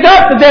 They picked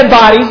up the dead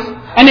bodies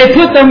and they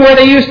put them where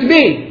they used to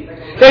be.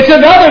 They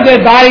took other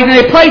dead bodies and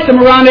they placed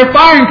them around their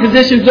firing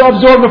positions to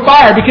absorb the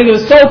fire because it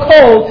was so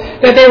cold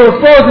that they were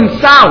frozen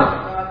solid.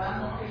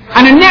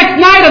 On the next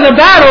night of the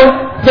battle,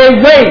 they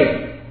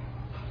waited.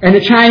 And the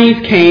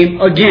Chinese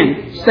came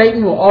again.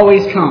 Satan will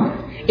always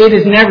come. It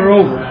is never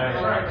over.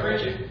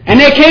 And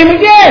they came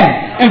again.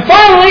 And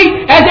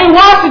finally, as they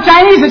watched the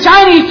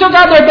Chinese took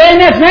out their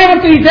bayonets, ran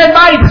up to these dead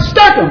bodies and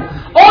stuck them,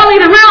 only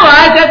to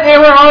realize that they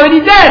were already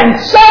dead. And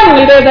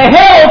suddenly there's a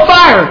hail of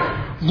fire.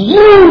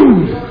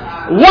 Boom!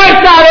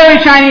 Wiped out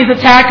every Chinese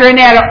attacker, and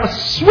they had a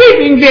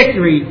sweeping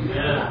victory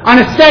on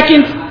the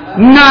second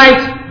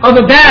night of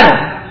the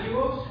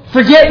battle.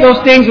 Forget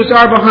those things which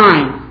are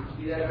behind.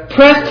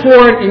 Press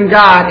toward in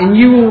God, and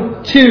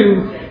you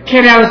too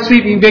can have a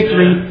sweeping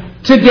victory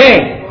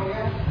today.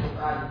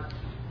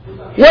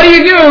 What do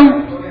you do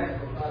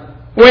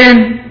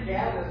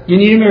when you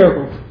need a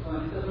miracle?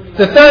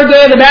 The third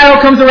day of the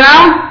battle comes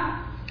around,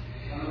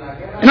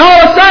 and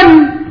all of a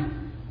sudden,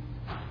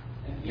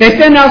 they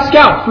send out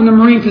scouts from the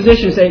Marine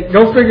position and say,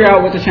 go figure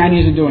out what the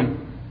Chinese are doing.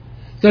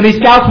 So these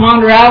scouts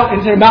wander out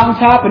into the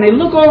mountaintop and they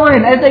look over,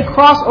 and as they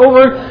cross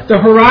over the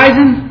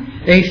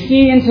horizon, they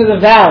see into the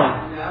valley.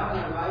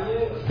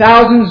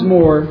 Thousands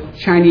more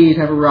Chinese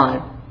have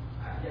arrived.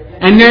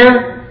 And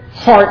their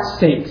heart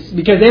sinks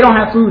because they don't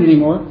have food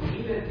anymore.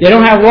 They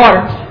don't have water.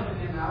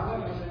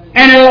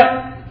 And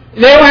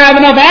they don't have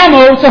enough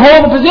ammo to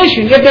hold the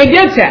position if they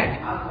did attack.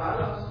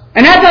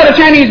 And that's how the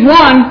Chinese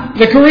won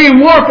the Korean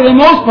War for the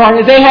most part,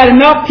 is they had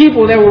enough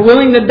people that were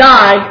willing to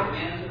die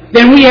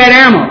than we had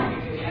ammo.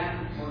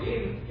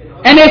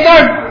 And they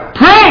started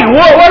praying,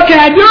 what can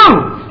I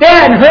do? They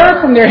hadn't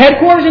heard from their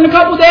headquarters in a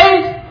couple of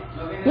days.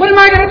 What am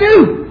I going to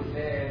do?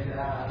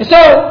 And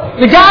so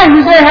the guy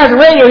who's there has a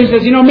radio. He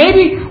says,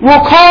 maybe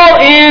we'll call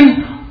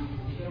in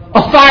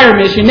a fire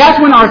mission. That's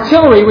when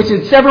artillery, which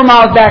is several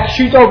miles back,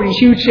 shoots over these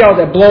huge shells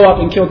that blow up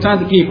and kill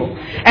tons of people.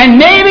 And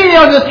maybe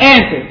they'll just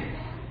answer.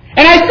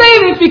 And I say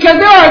this because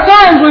there are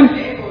times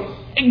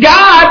when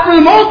God, for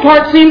the most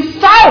part, seems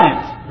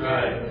silent.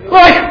 Right.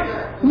 Like,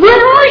 where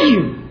are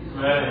you?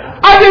 Right.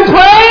 I've been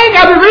praying,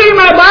 I've been reading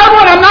my Bible,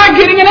 and I'm not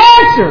getting an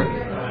answer.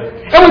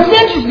 Right. And what's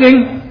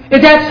interesting is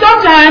that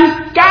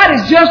sometimes God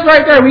is just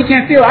right there. We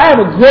can't feel it. I have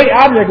a great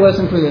object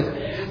lesson for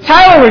this.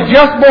 Tyler was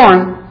just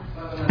born.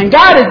 And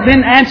God has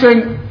been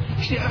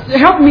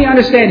helping me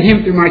understand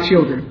Him through my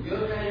children.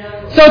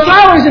 So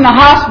Tyler's in the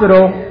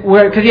hospital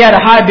because he had a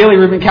high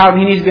bilirubin count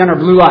and he needs to be under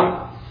blue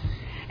light.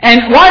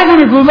 And why is he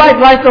under blue light?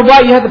 Light's so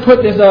bright you have to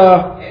put this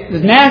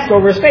mask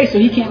over his face so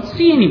he can't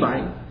see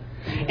anybody.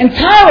 And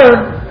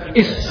Tyler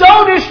is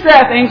so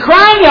distressed and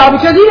crying out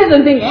because he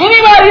doesn't think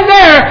anybody's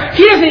there.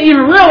 He doesn't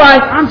even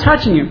realize I'm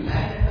touching him.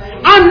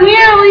 I'm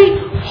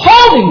nearly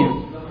holding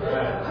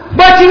him.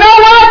 But you know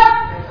what?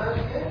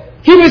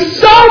 He was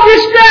so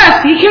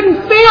distressed, he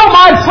couldn't feel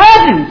my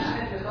presence.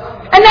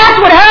 And that's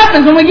what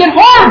happens when we get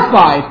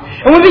horrified.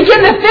 And we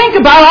begin to think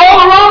about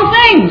all the wrong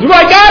things. We're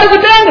like, God has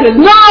abandoned us.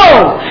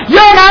 No!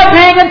 You're not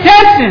paying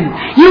attention.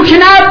 You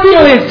cannot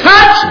feel His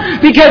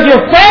touch because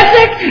you're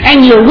frantic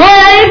and you're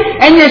worried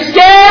and you're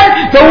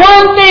scared. The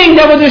one thing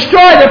that will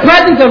destroy the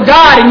presence of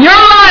God in your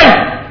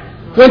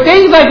life, when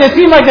things like this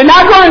seem like they're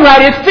not going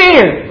right, is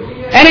fear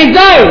and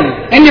anxiety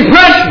and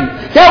depression.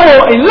 That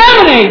will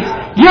eliminate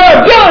your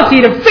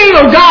ability to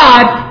feel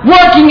God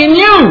working in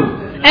you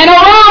and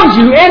around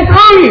you and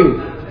through you.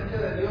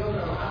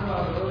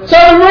 So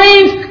the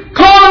Marines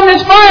called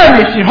this fire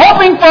mission,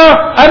 hoping for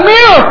a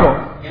miracle.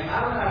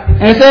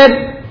 And it said,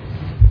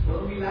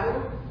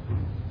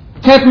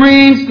 Test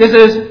Marines, this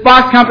is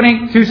Fox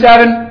Company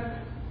 27,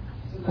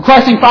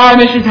 requesting fire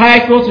mission to high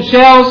explosive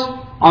shells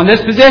on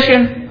this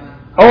position.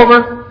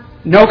 Over.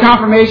 No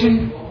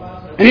confirmation.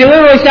 And he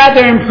literally sat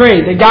there and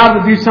prayed that God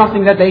would do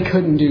something that they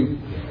couldn't do.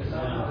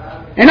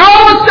 And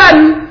all of a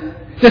sudden,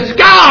 the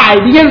sky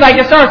begins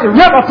it starts to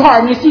rip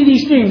apart, and you see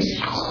these things.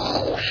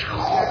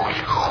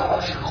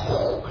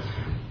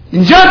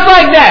 And just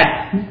like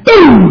that,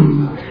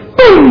 boom,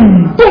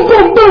 boom, boom,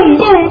 boom, boom,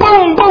 boom,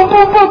 boom, boom,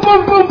 boom,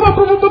 boom,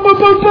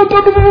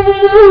 boom, boom,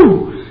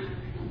 boom.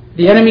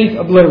 The enemy's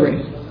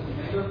obliterated.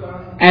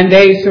 And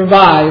they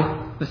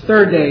survive the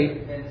third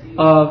day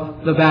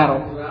of the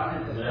battle.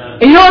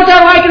 And you know what's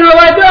not like in our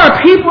life? There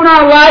are people in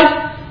our life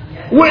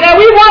that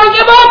we want to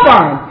give up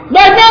on.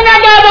 Like, man,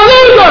 that guy's a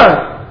loser.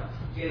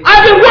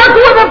 I've been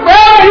working with a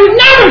friend who's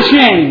never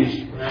changed.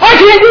 I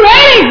can't do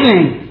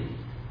anything.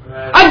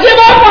 I give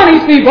up on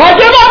these people. I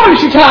give up on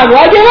Chicago.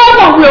 I give up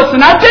on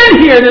Wilson. I've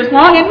been here this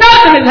long and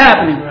nothing is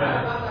happening.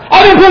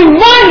 I've been putting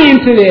money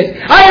into this.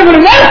 I have put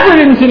an effort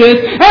into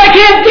this, and I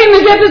can't seem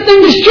to get this thing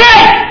to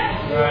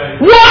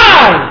straight.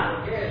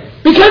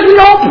 Why? Because we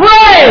don't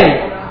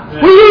pray.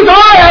 We use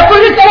our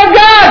effort instead of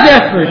God's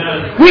effort.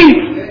 We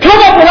come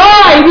up with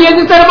our ideas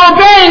instead of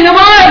obeying the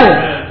Bible.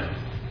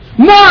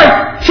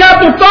 Mark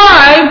chapter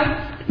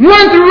 5,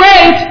 1 through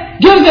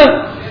 8 gives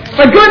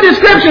a good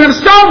description of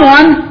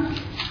someone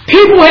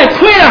people had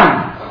quit on.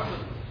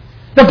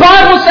 The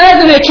Bible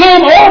says that they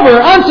came over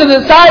unto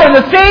the side of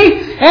the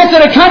sea, into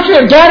the country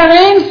of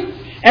Gadarenes,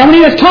 and when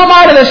he was come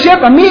out of the ship,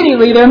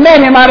 immediately there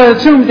met him out of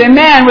the tombs a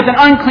man with an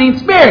unclean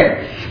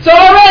spirit. So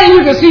already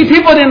you can see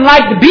people didn't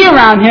like to be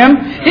around him.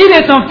 He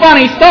did some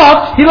funny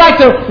stuff. He liked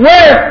to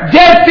wear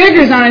dead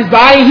figures on his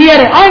body. He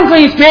had an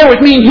unclean spirit,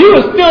 which means he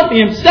was filthy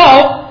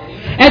himself.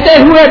 And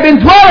said, who had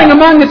been dwelling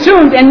among the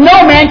tombs, and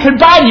no man could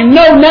bind him,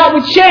 no, not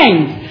with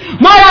chains.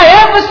 Might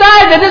I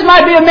emphasize that this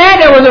might be a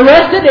man that was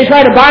arrested. They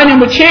tried to bind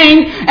him with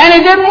chains, and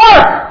it didn't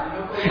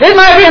work. This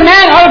might be a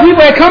man other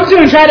people had come to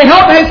and tried to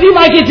help, and it seemed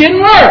like it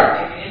didn't work.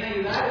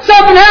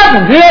 Something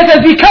happened. And it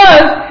says,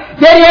 because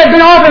that he had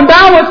been often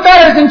bound with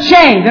fetters and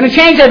chains, and the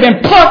chains had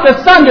been plucked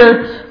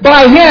asunder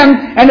by him,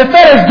 and the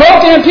fetters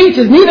broken in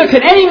pieces. Neither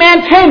could any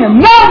man tame him.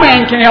 No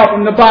man can help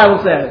him, the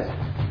Bible says.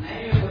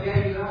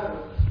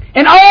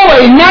 And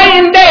always,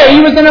 night and day,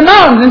 he was in the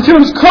mountains and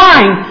tombs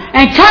crying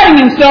and cutting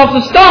himself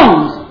to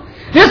stones.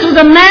 This was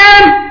a man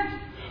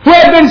who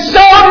had been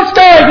so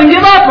discouraged and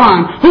give up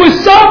on, who was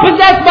so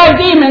possessed by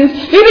demons,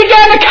 he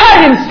began to cut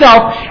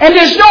himself and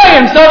destroy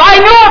himself. I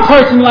know a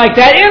person like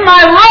that in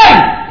my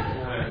life.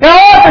 That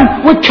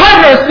often would cut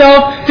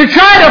herself to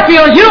try to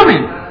feel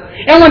human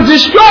and would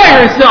destroy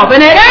herself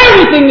and had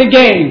everything to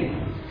gain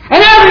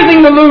and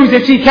everything to lose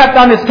if she kept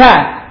on this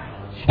path.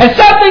 And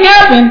something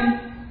happened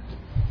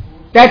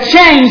that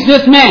changed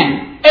this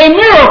man. A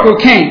miracle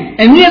came,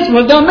 and this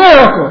was the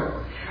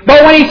miracle.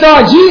 But when he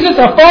saw Jesus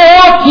afar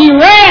off, he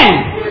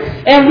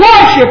ran and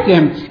worshipped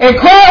him and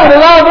cried with a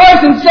loud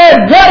voice and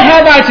said, what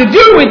have I to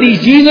do with thee,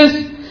 Jesus,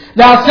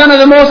 thou Son of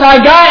the Most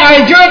High God?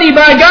 I adjure thee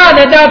by God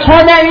that thou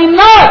torment me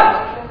not.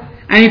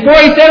 And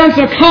before he said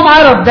unto him, come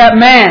out of that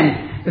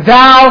man,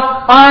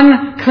 thou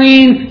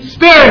unclean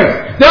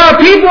spirit. There are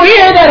people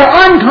here that are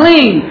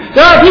unclean.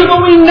 There are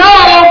people we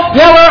know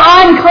that are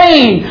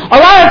unclean. A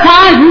lot of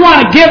times we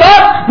want to give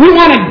up, we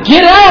want to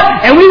get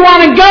out, and we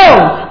want to go.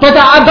 But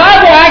the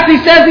Bible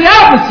actually says the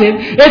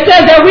opposite. It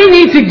says that we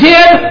need to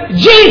give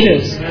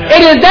Jesus.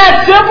 It is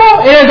that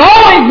simple. It has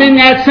always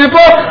been that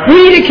simple.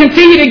 We need to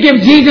continue to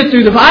give Jesus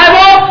through the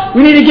Bible.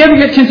 We need to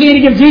continue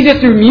to give Jesus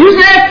through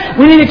music.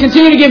 We need to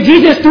continue to give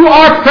Jesus through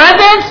our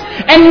presence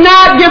and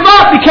not give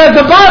up, because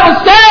the Bible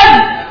says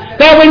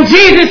that when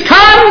Jesus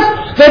comes,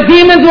 the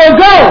demons will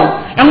go.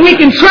 And we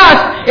can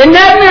trust in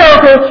that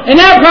miracle and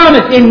that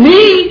promise in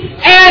me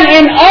and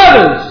in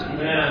others.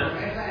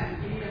 Amen.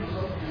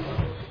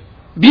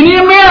 If you need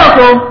a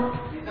miracle,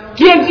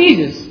 give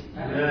Jesus.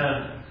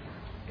 Amen.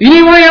 You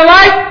need one in your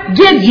life?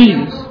 Give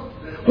Jesus.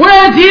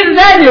 Where is Jesus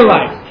at in your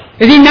life?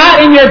 Is He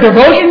not in your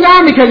devotion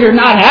time because you're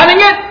not having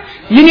it?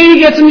 You need to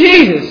get some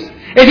Jesus.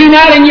 Is He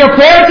not in your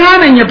prayer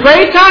time and your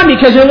praise time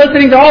because you're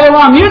listening to all the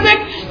wrong music?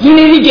 You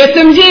need to get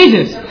some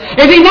Jesus.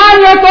 Is He not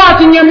in your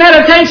thoughts and your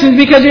meditations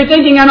because you're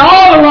thinking on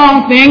all the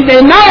wrong things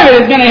and none of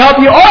it is going to help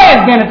you or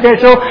is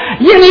beneficial?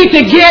 You need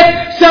to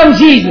get some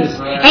Jesus.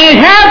 And it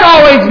has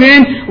always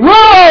been, will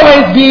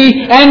always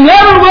be, and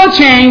never will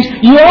change.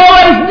 You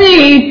always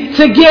need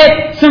to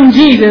get some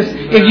Jesus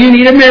if you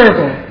need a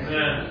miracle.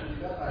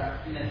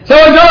 So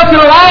we go to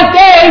the last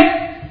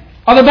day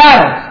of the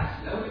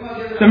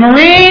battle. The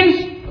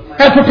Marines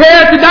have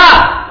prepared to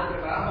die.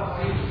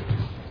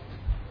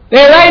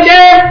 They laid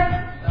there,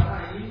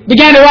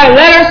 began to write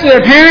letters to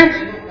their parents.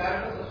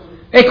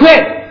 They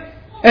quit.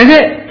 That's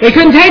it. They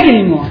couldn't take it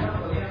anymore.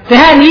 They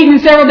hadn't eaten in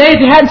several days.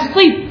 They hadn't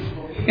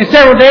slept in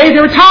several days.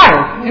 They were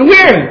tired and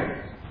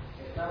weary.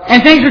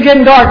 And things were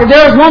getting dark. If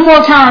there was one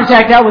more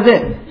counterattack, that was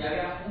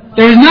it.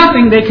 There was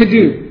nothing they could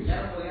do.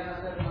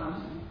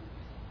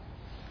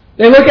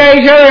 They looked at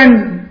each other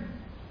and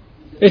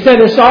they said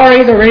they're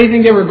sorry. They're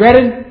anything they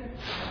regretted.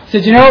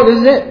 Said, you know, this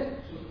is it.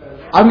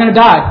 I'm going to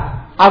die.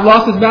 I've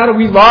lost this battle.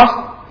 We've lost.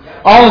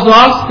 All is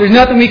lost. There's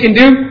nothing we can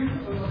do.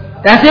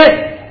 That's it.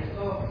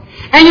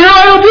 And you know,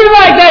 it'll be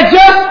like that,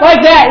 just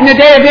like that in the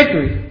day of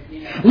victory.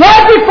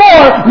 Right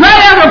before,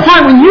 right at the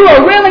point when you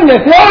are willing to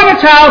throw in the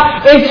towel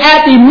is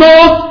at the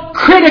most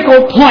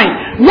critical point.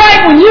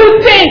 Right when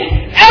you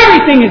think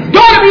everything is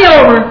going to be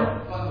over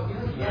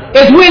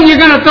is when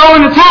you're going to throw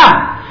in the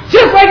towel.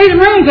 Just like these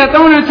Marines that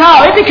throw in the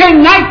towel. It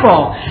became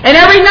nightfall. And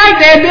every night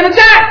they had been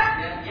attacked.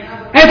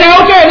 And say,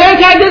 okay, they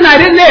attacked this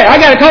night, isn't it? I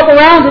got a couple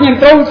rounds, we're going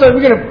to throw, so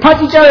we're going to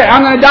punch each other,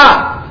 I'm going to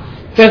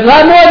die. There's a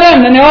lot more of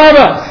them than there are of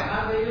us.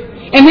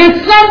 And then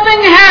something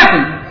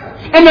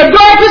happened in the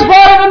darkest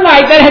part of the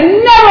night that had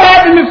never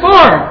happened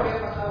before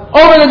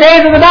over the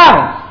days of the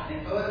battle.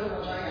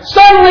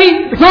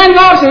 Suddenly, the commanding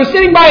officer was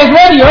sitting by his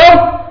radio,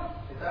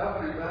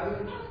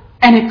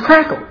 and it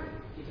crackled.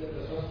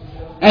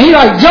 And he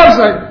jumps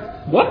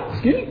what?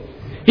 Excuse me?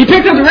 He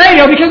picked up the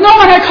radio because no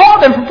one had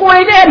called them for 4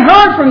 days. They hadn't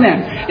heard from them.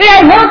 They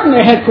hadn't heard from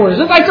their headquarters.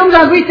 Just like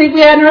sometimes we think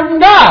we hadn't heard from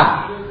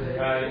God.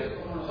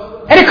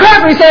 And it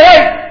crackled. He said,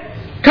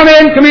 hey, come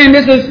in.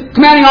 This is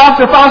Commanding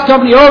Officer, Fox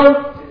Company,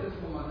 over.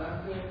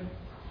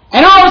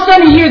 And all of a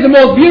sudden he hears the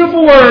most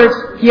beautiful words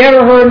he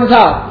ever heard in his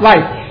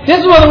life. This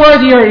is what the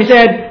words he heard. He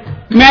said,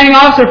 Commanding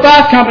Officer,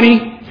 Fox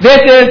Company,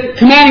 this is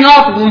Commanding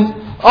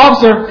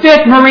Officer,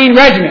 5th Marine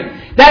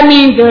Regiment. That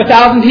means there are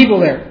 1,000 people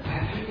there.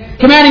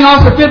 Commanding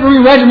Officer, 5th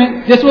Marine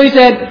Regiment, this is what he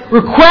said,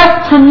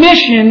 request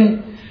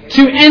permission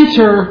to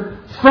enter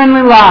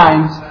friendly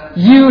lines.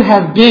 You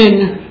have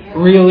been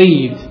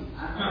relieved.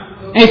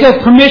 And he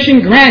says,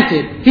 permission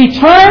granted. He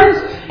turns,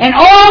 and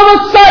all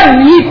of a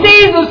sudden, he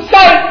sees the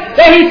sight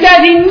that he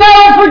says he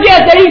never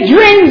forgets, that he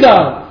dreams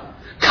of.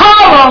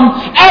 Column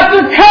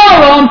after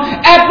column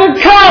after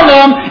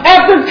column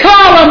after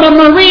column of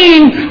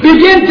Marines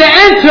begin to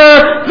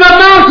enter the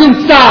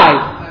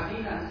mountainside.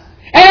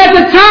 And at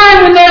the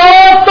time when they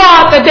all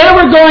thought that they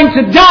were going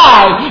to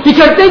die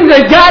because things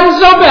had gotten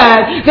so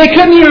bad they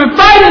couldn't even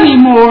fight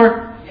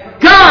anymore,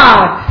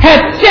 God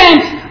had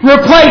sent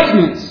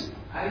replacements.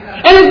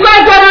 And it's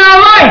like that in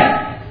our life.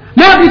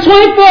 Matthew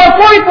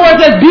 24:44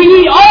 says, be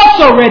ye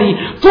also ready,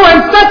 for in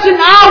such an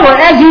hour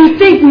as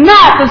ye think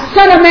not, the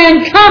Son of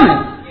Man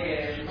cometh.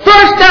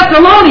 1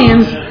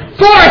 Thessalonians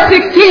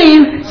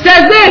 4:16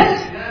 says this.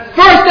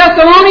 1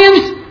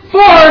 Thessalonians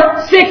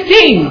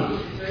 4:16.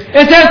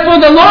 It says, for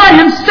the Lord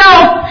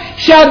Himself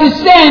shall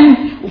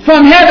descend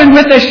from heaven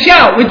with a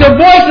shout, with the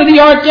voice of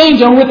the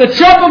archangel, with the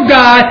trump of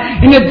God,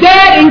 and the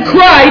dead in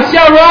Christ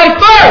shall rise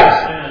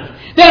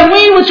first. Then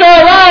we which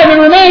are alive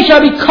and remain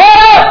shall be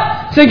caught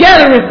up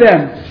together with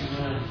them.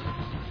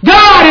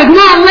 God has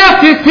not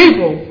left His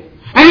people.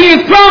 And He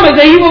has promised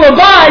that He will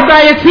abide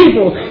by His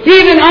people,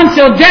 even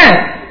until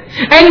death.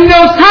 And in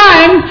those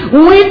times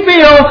when we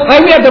feel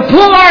like we have to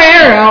pull our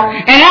hair out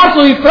and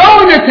absolutely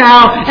throw in the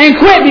towel and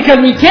quit because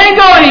we can't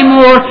go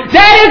anymore,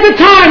 that is the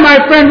time,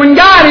 my friend, when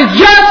God is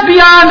just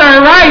beyond the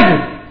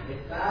horizon.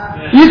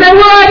 You say,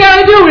 what do I got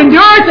to do?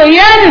 Endure to the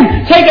end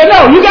and take it?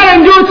 No, you got to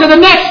endure to the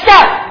next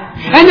step.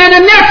 And then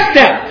the next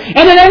step.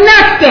 And then the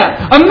next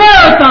step. A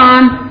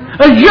marathon,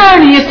 a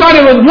journey is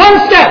started with one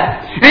step.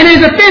 and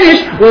is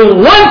finished with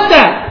one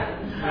step.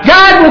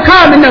 God will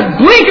come in the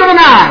blink of an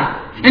eye.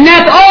 And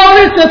that's all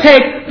this will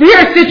take for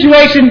your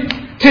situation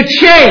to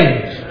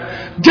change.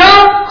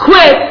 Don't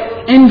quit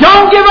and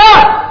don't give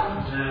up.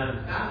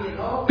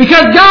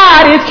 Because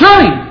God is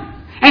coming.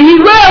 And He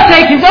will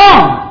take His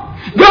own.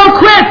 Don't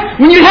quit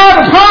when you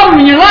have a problem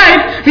in your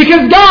life,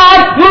 because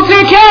God will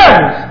take care of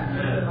it.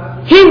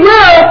 He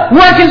will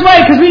work His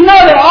way, because we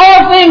know that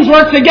all things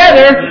work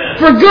together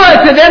for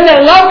good to them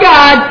that love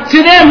God,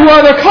 to them who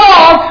are the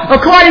called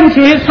according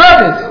to His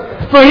purpose.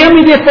 For Him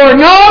He did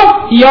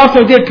foreknow, He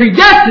also did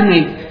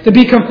predestinate to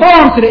be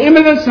conformed to the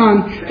image of the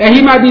Son, that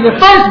He might be the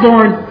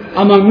firstborn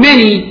among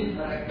many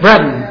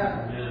brethren.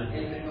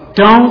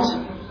 Don't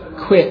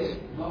quit.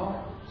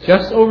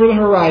 Just over the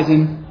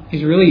horizon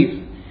is relief.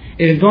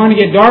 It is going to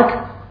get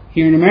dark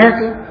here in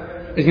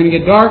America. It's going to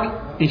get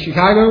dark in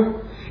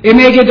Chicago. It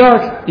may get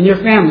dark in your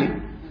family.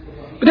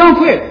 But don't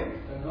quit.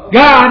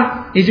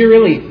 God is your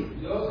relief.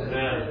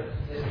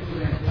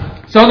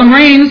 So the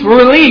Marines were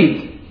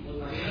relieved.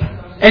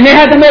 And they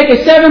had to make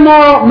a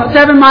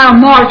 7-mile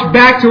march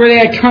back to where they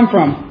had come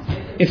from.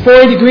 It's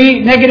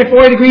negative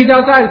 40 degrees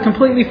outside. It's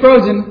completely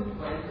frozen.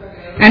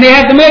 And they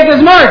had to make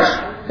this march.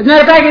 As a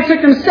matter of fact, it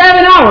took them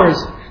 7 hours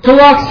to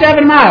walk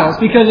 7 miles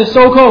because it's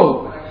so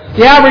cold.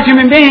 The average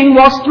human being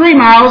walks 3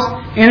 miles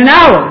in an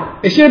hour.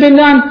 It should have been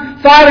done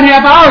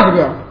 5.5 hours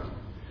ago.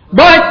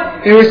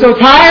 But they were so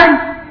tired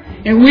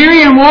and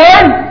weary and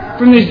worn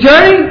from this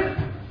journey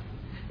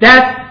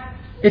that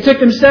it took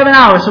them 7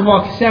 hours to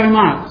walk 7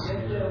 miles.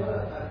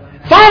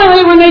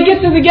 Finally, when they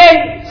get to the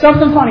gate,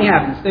 something funny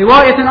happens.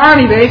 It's an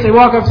army base. They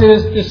walk up to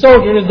this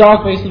soldier, this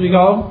dog face as we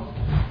call him.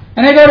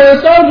 And they go to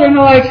the soldier and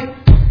they're like,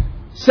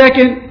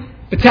 2nd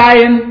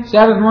Battalion,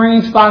 7th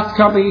Marines, Fox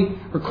Company,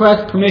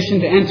 request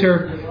permission to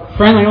enter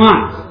friendly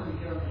lines.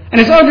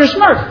 And the soldier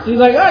smirks. He's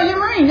like, oh, you're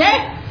Marines,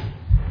 eh?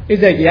 He's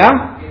like,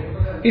 yeah.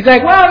 He's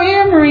like, well,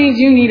 you're Marines,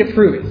 you need to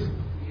prove it.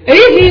 And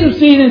he's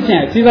seasoned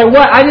tense. He's like,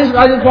 what? I just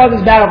fought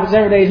this battle for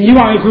 7 days and you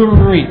want me to prove I'm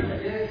a Marine?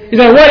 He's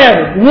like,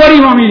 whatever. What do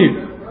you want me to do?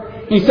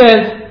 He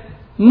says,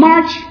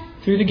 march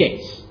through the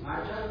gates.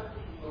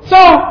 So,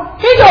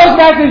 he goes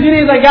back to the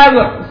Union. He's like, guys,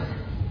 look.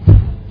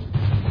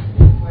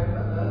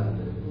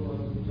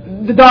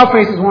 The dog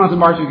faces wanted to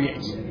march through the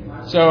gates.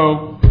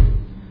 So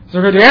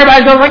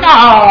everybody goes like,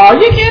 oh,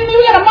 you kidding me?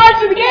 We gotta march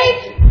through the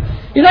gates?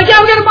 He's like,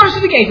 yeah, we gotta march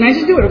through the gates, man.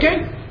 Just do it, okay?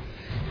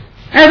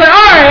 And he's like,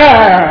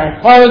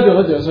 all right, let's do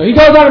it. So he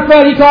goes out in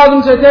front, he calls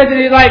them to attention,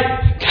 and he's like,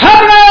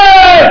 Company!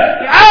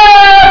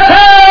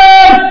 Action!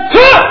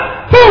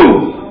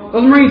 Boom!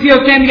 Those Marine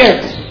SEALs came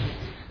together.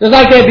 Just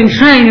like they'd been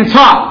trained and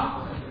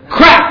taught.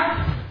 Crap!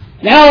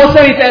 Now all of a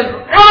sudden he says,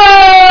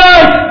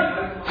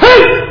 hey!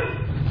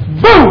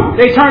 Boom!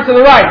 They turn to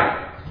the right.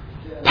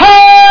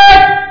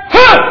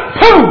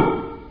 Boom!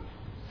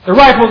 The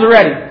rifles are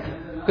ready.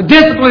 The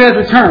discipline has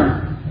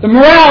returned. The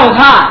morale is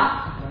high.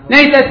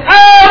 Then he says,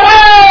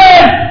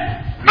 left,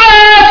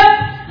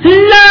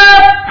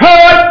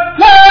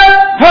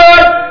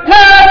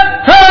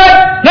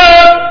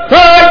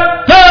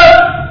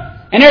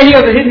 and there he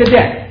goes, hitting the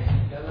deck.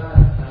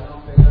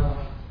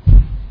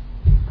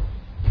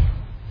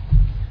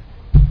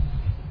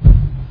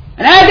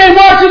 And as they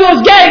march through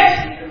those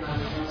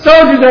gates,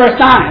 soldiers are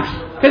astonished.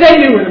 Because they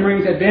knew where the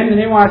Marines had been and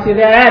they wanted to see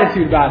their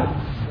attitude about it.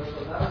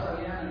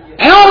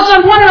 And all of a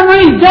sudden, one of the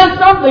Marines does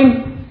something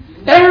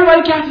that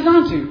everybody catches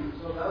on to.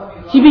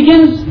 He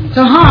begins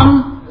to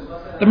hum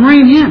the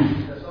Marine hymn.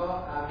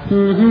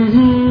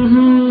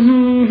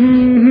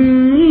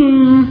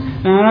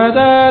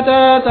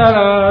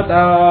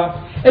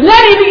 And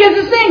then he begins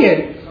to sing it.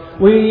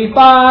 We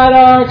fight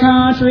our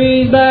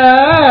country's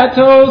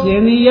battles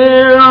in the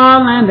air,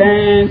 on land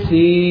and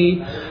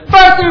sea.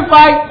 First to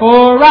fight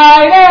for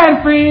right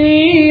and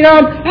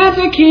freedom, and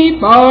to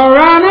keep our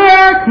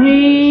honor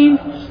clean.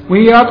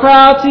 We are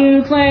proud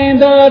to claim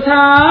the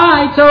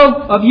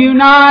title of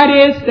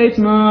United States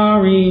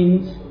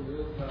Marines.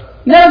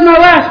 And that is my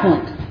last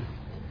point.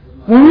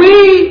 When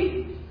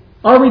we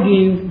are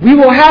redeemed, we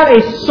will have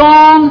a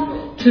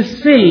song to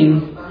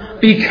sing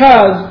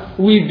because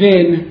we've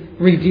been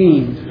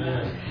redeemed.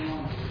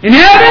 In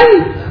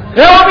heaven,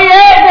 there will be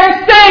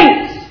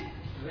saints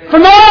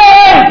from all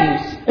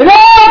ages, in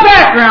all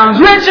backgrounds,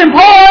 rich and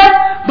poor,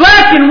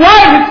 black and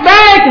white,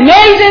 Hispanic and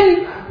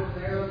Asian.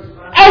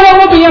 And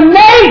what will be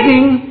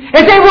amazing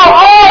is they will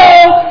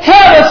all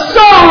have a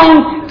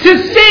song to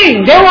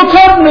sing. They will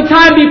come from the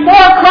time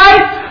before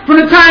Christ, from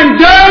the time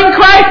during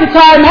Christ, the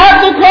time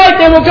after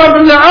Christ. They will come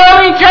from the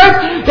early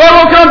church. They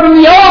will come from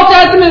the Old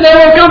Testament. They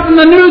will come from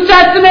the New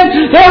Testament.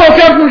 They will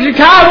come from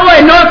Chicago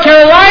and North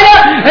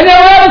Carolina. And they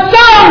will have a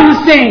song to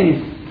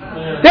sing.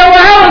 They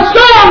will have a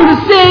song to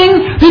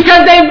sing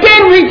because they've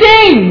been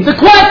redeemed. The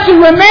question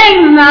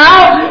remains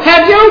now,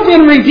 have you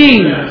been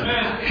redeemed?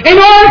 In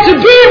order to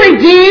be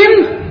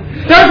redeemed,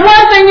 there's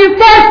one thing you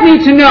first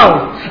need to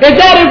know, is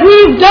that if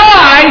we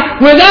die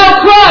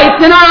without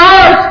Christ in our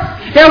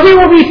hearts, that we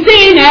will be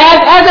seen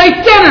as a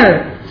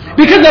sinner.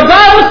 Because the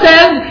Bible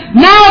says,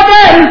 now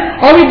then,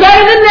 are we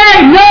better than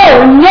they?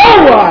 No, in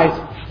no wise.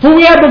 For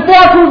we have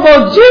before proved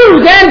both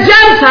Jews and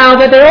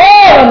Gentiles that they're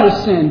all under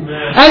sin.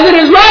 As it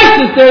is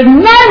righteous, there's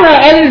none,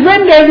 as it is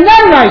written, there's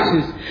none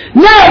righteous.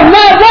 No,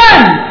 not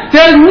one.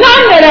 There's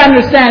none that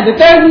understands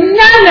it. There's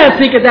none that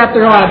seeketh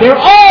after God. They're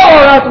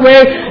all out the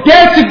way.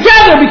 They're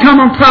together become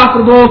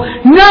unprofitable.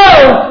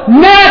 No,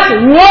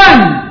 not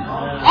one.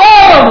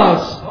 All of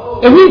us,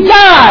 if we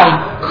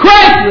die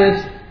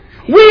Christless,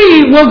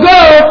 we will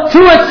go to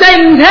a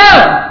Satan's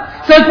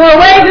hell. So for the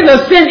wages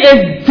of sin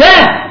is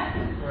death.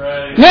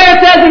 There it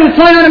says in the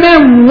 20 of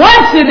man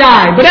wants to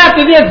die, but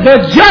after this, the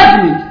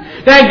judgment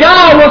that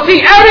God will see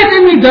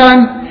everything we've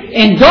done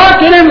in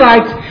dark and in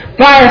light,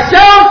 by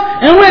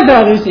ourselves and with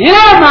others, in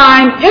our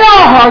mind, in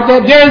our heart,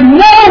 that there's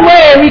no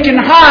way we can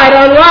hide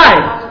our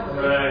life.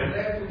 Right.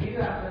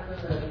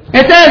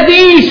 It says,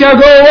 these shall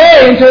go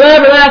away into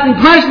everlasting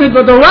punishment,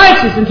 but the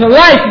righteous into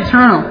life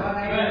eternal.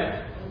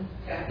 Right.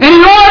 And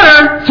in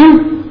order to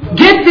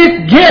get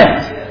this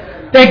gift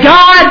that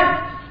God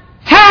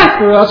has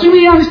for us, we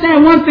need to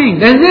understand one thing.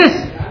 That is this.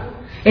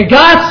 That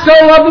God so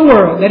loved the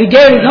world that He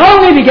gave His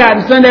only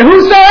begotten Son, that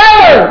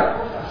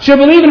whosoever should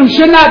believe in Him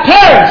should not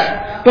perish,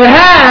 but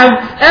have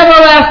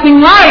everlasting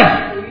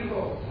life.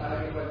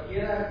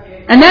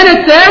 And then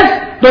it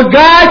says, but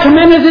God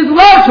commended His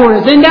love toward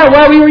us, in that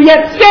while we were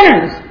yet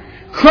sinners,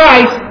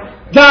 Christ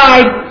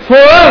died for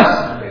us.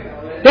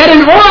 That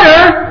in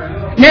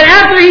order, that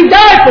after He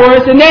died for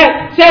us, and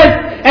that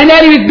says, and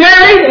that He was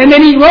buried, and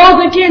then He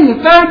rose again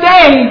the third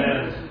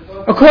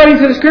day, according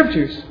to the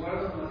Scriptures.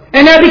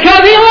 And that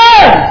because He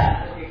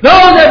lives,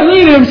 those that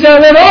believe in Him shall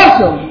live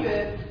also.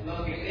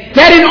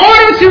 That in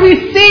order to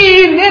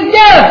receive this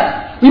gift,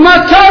 we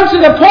must come to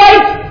the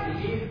point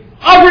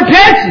of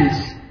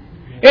repentance.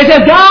 It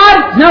says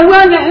God is not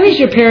willing that any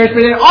should perish,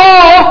 but that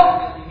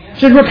all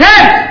should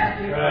repent.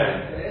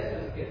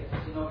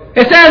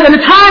 It says in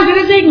the times of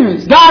His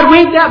ignorance, God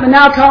winked up and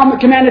now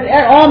commandeth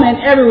all men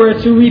everywhere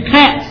to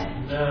repent.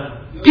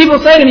 People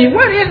say to me,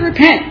 what is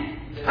repent?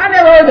 I've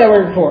never heard that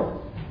word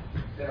before.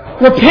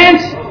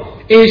 Repent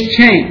is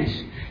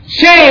change.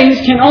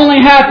 Change can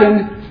only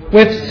happen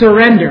with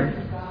surrender.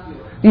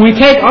 When we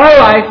take our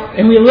life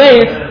and we lay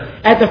it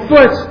at the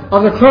foot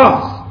of the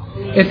cross.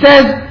 It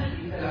says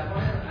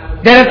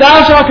that if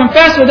thou shalt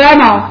confess with thy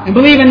mouth and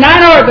believe in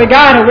thine heart that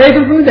God hath raised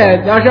him from the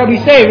dead, thou shalt be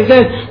saved. It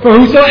says, for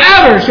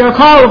whosoever shall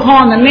call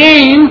upon the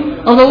name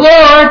of the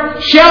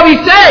Lord shall be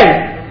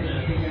saved.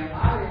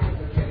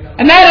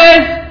 And that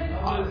is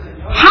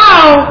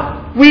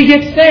how we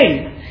get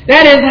saved.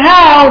 That is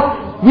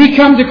how we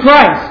come to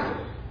Christ.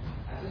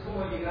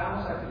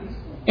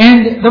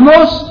 And the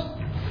most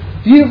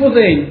beautiful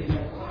thing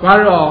about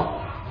it all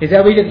is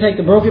that we can take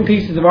the broken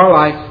pieces of our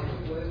life,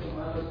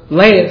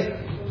 lay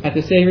it at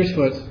the Savior's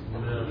foot,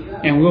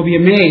 and we'll be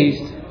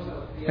amazed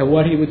at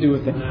what He would do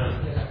with them.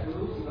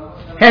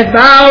 Head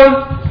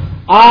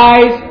bowed,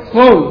 eyes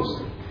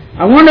closed.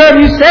 I wonder if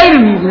you say to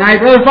me tonight,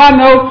 Brother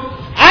Fontenot,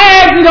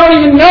 I actually don't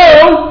even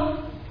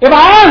know if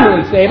I am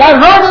really saved.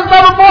 I've heard this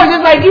stuff before,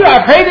 just like you.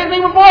 I've prayed this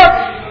thing before.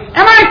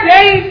 Am I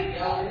saved?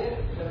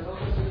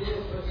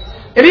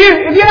 If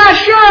you're not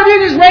sure, if you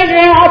just raise your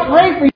hand, I'll pray for you.